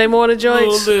 My Sunday morning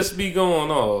joints. Little list be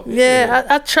going off. Yeah,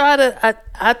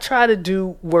 I try to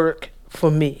do work for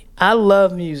me. I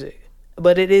love music,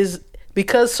 but it is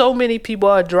because so many people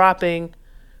are dropping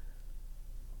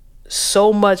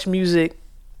so much music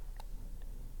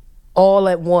all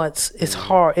at once. It's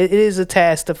hard. It is a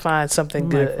task to find something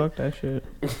good. Fuck that shit.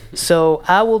 So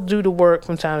I will do the work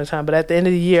from time to time, but at the end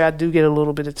of the year, I do get a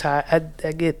little bit of time.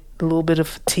 I get a little bit of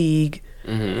fatigue,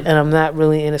 and I'm not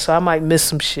really in it, so I might miss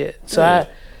some shit. So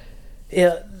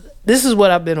this is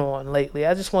what I've been on lately.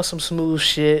 I just want some smooth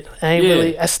shit.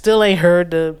 I still ain't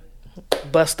heard the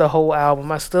Busta whole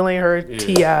album. I still ain't heard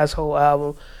T.I.'s whole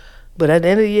album. But at the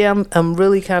end of the year, I'm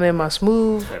really kind of in my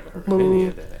smooth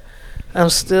mood. I'm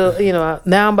still,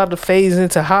 now I'm about to phase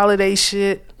into holiday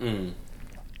shit.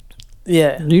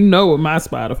 Yeah. You know what my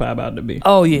Spotify about to be.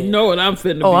 Oh, yeah. You know what I'm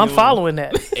finna be I'm on. following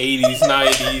that. 80s,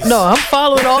 90s. No, I'm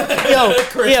following all.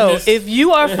 Yo, if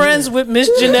you are friends with Miss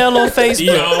Janelle on Facebook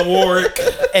Dionne Warwick,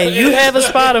 and you have a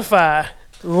Spotify,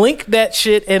 link that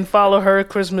shit and follow her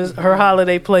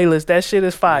holiday playlist. That shit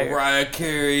is fire. Mariah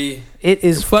Carey. It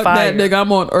is Fuck fire. that nigga.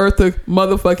 I'm on Eartha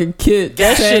motherfucking Kid.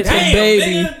 That shit, Damn,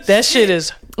 baby. Nigga. That shit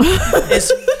is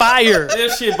it's fire.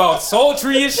 That shit about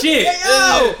sultry as shit.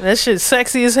 That shit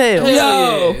sexy as hell.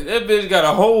 Yo. Yeah, that bitch got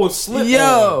a whole slip.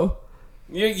 Yo.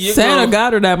 Santa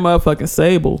got her that motherfucking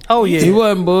sable. Oh, yeah. He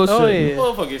wasn't bullshit. Oh, yeah.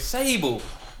 Motherfucking sable.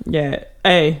 Yeah.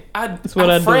 Hey. That's what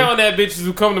I do. frown at bitches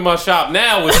who come to my shop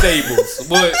now with stables.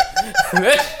 But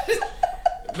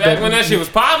back when that shit was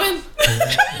popping.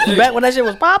 Back when that shit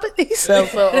was popping, he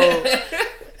sounds so old.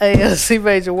 Hey, C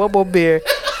Major, one more beer,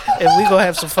 and we gonna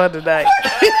have some fun tonight.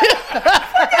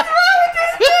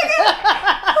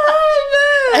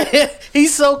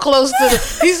 He's so close to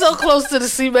the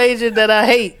C Major that I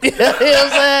hate. You know what I'm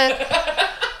saying?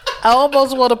 I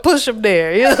almost want to push him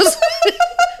there. You know what I'm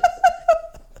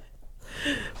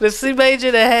saying? The C Major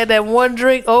that had that one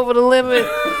drink over the limit,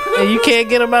 and you can't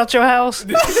get him out your house.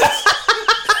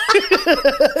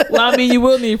 Well, I mean, you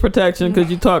will need protection because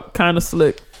you talk kind of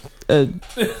slick. And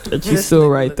she's still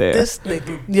right there. This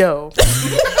nigga, yo.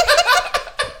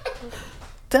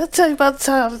 Did I tell you about the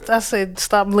time I said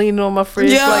stop leaning on my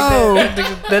fridge like that?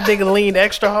 That nigga leaned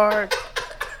extra hard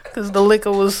because the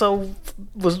liquor was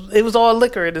all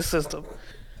liquor in the system.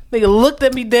 Nigga looked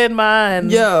at me dead in my eye. And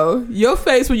yo, your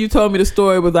face when you told me the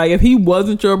story was like, if he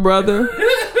wasn't your brother,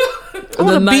 I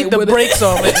would have beat the brakes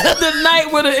off it. The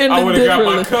night would have ended. I would have got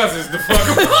my cousins to fuck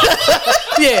him up.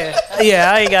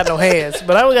 Yeah, I ain't got no hands,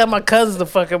 but I would have got my cousins to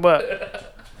fuck him up. He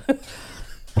was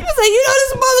like, you know,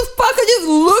 this motherfucker just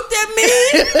looked at me.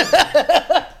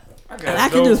 I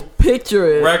can just picture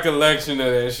it. Recollection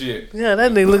of that shit. Yeah,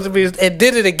 that nigga looked at me and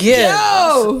did it again.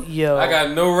 Yo. I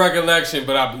got no recollection,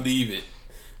 but I believe it.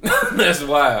 That's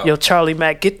wild. Yo, Charlie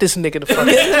Mack, get this nigga the fuck out.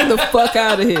 Get him the fuck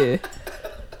out of here.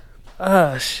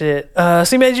 Oh, shit.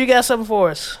 C-Major, you got something for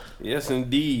us? Yes,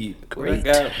 indeed. Great.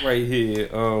 What I got right here.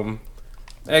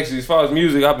 Actually, as far as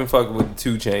music, I've been fucking with the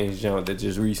 2 Chainz jump that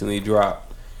just recently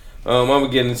dropped. I'm gonna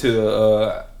get into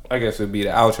the I guess it'd be the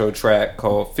outro track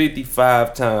called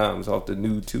 55 Times off the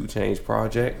new 2 Chainz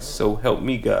project. So help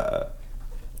me God.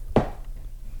 I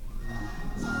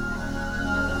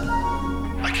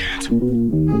can't.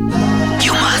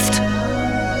 You must.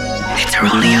 It's our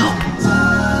only hope.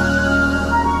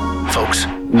 Folks,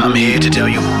 I'm here to tell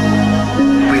you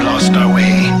we lost our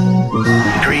way.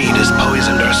 Greed has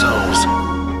poisoned our souls,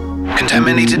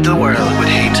 contaminated the world with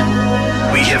hate.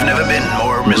 We have never been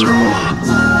more miserable.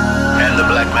 And the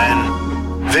black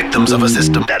man, victims of a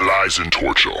system that lies in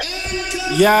torture.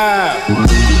 Yeah.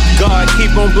 God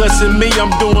keep on blessing me,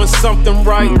 I'm doing something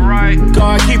right.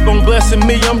 God keep on blessing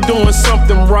me, I'm doing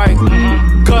something right.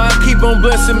 God keep on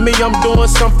blessing me, I'm doing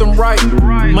something right.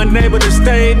 My neighbor that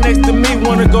stayed next to me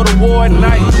wanna go to war at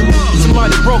night.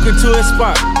 Somebody broke into his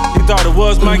spot, he thought it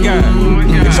was my guy.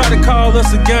 They tried to call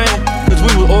us a gang, cause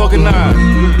we were organized.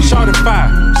 Shot a fire,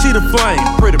 see the flame,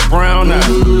 pretty brown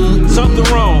eyes. Something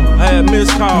wrong, I had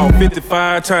missed call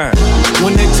 55 times.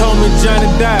 When they told me Johnny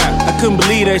died, I couldn't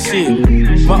believe that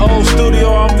shit. My old studio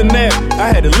off the net,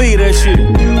 I had to leave that shit.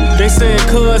 They said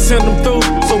cuz sent them through,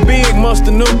 so Big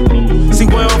musta knew. See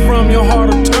where I'm from, your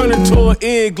heart will turn into an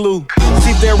igloo.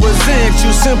 See they resent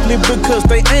you simply because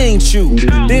they ain't you.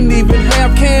 Didn't even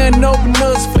have can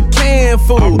openers for canned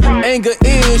food. Anger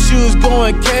issues,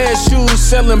 going cashews,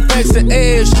 selling packs of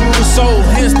ass shoes. So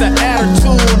hence the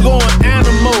attitude, going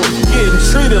animal, getting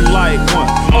treated like one.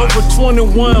 Over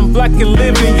 21, black and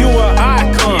living, you an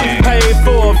icon. Paid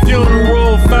for a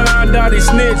funeral, find out he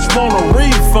snitch, want a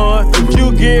refund. If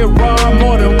you get robbed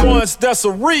more than once, that's a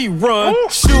rerun.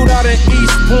 Shoot out at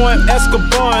East Point,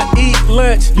 Escobar, and eat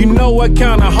lunch. You know what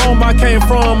kind of home I came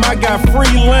from, I got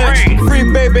free lunch. Free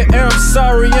baby, I'm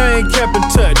sorry I ain't kept in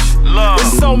touch.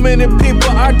 There's so many people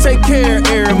I take care of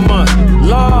every month.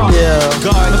 Lord,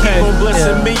 God keep on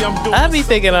blessing me, I'm doing I be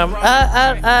thinking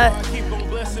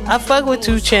I fuck with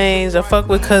 2 Chainz, I fuck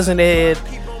with Cousin Ed,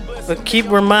 but keep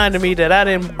reminding me that I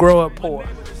didn't grow up poor.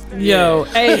 Yo,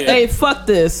 hey, fuck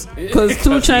this. Cause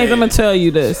 2 Chainz, I'm gonna tell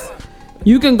you this.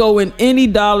 You can go in any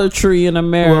Dollar Tree in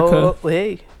America. Well,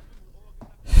 hey.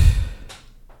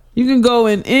 You can go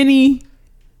in any.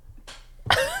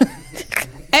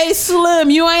 Hey Slim,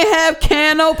 you ain't have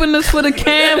can openers for the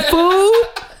canned food?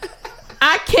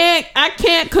 I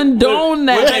can't condone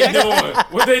that.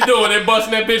 What they doing? They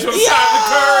busting that bitch on the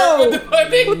side of the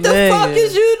curb. What the fuck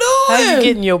is you doing? How you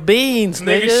getting your beans,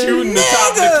 nigga? Nigga shooting the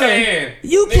top of the can.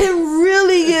 You can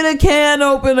really get a can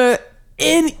opener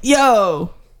in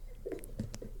yo.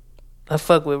 I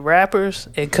fuck with rappers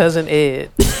and Cousin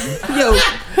Ed. Yo,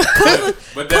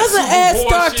 cousin Ed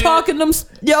start talking them.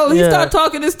 Yo, he start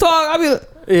talking his talk. I mean,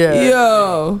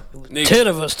 yo. Nigga. 10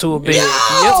 of us to a bed.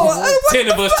 10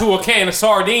 of us to a can of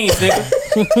sardines,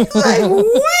 nigga. Like,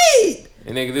 wait.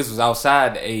 And nigga, this was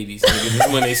outside the 80s, nigga. This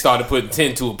is when they started putting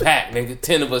 10 to a pack, nigga.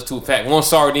 10 of us to a pack. 1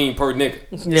 sardine per nigga.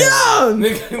 Yo.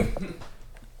 Nigga.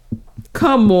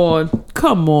 Come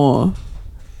on.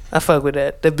 I fuck with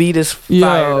that. The beat is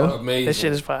fire. Though. Amazing. That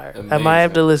shit is fire. Amazing. I might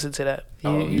have to listen to that.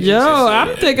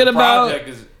 I'm thinking about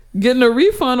getting a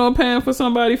refund on paying for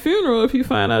somebody's funeral if you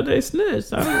find out they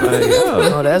snitched. I'm like,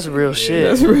 yo. Oh, that's real shit.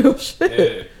 That's real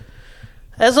shit.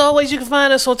 As always, you can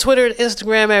find us on Twitter and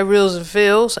Instagram at Reels and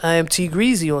Feels. I am T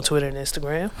Greasy on Twitter and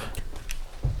Instagram.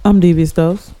 I'm Devious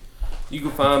Dose. You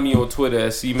can find me on Twitter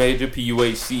at C Major,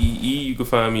 P-U-H-C-E-E. You can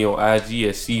find me on IG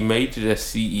at C Major, that's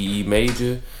C-E-E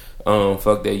Major.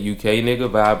 Fuck that UK nigga.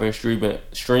 Vibrant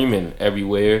streaming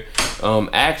everywhere.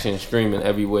 Action streaming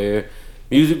everywhere.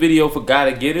 Music video for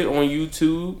Gotta Get It on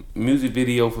YouTube. Music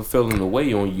video for Feeling the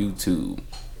Way on YouTube.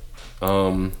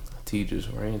 Teachers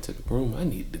ran to the room I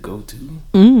need to go to.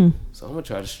 So I'm gonna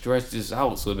try to stretch this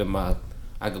out so that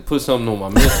I could put something on my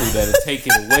mental that'll take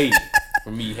it away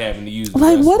from me having to use the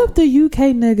Like, restroom. what if the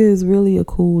UK nigga is really a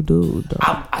cool dude, though?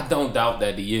 I don't doubt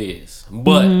that he is,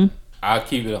 but I'll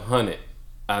keep it 100.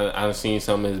 I've seen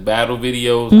some of his battle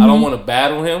videos. I don't want to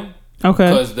battle him, Okay.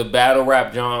 because the battle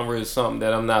rap genre is something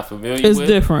that I'm not familiar It's with.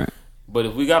 different. But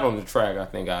if we got on the track, I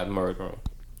think I'd murder him.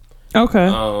 Okay.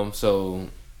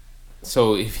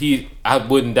 So if I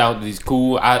wouldn't doubt that he's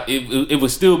cool. It would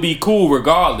still be cool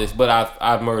regardless, but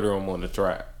I'd murder him on the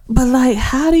track. But, like,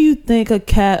 how do you think a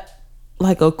cat,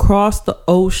 like, across the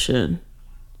ocean,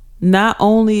 not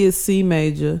only is C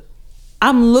Major,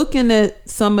 I'm looking at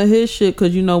some of his shit,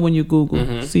 because you know when you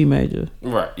Google C Major.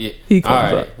 Right, yeah. He comes All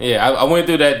right. up. Yeah, I went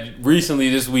through that recently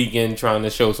this weekend trying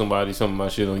to show somebody some of my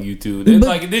shit on YouTube. It's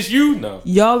like, this you? No.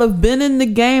 Y'all have been in the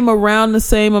game around the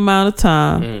same amount of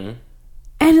time.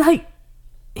 And, like,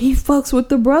 he fucks with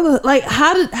the brother. Like,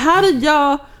 how did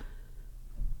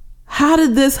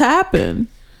this happen?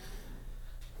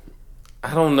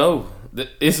 I don't know.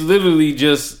 It's literally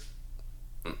just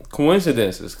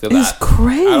coincidences. Cause It's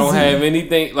crazy. I don't have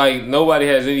anything, like, nobody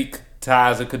has any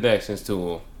ties or connections to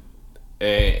him.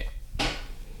 And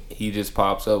he just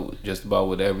pops up just about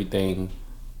with everything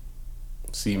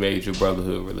C Major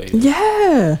Brotherhood related.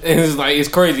 Yeah. And it's like, it's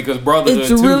crazy because Brotherhood It's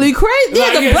too. really crazy. Yeah,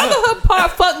 Like, the it's Brotherhood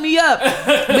part fucked me up.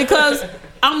 Because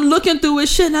I'm looking through his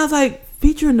shit and I was like,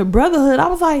 featuring the Brotherhood. I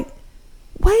was like,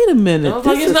 wait a minute. I was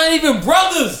like, it's not even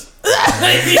brothers.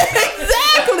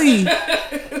 Exactly.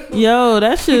 Yo,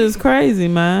 that shit is crazy,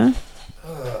 man.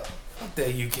 Fuck that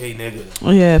UK nigga.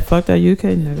 Oh, yeah, fuck that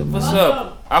UK nigga, man. What's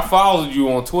up? I followed you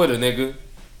on Twitter, nigga.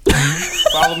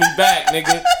 Follow me back,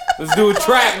 nigga. Let's do a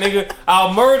track, nigga.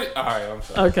 I'll murder. All right, I'm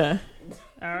sorry. Okay.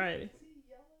 All right.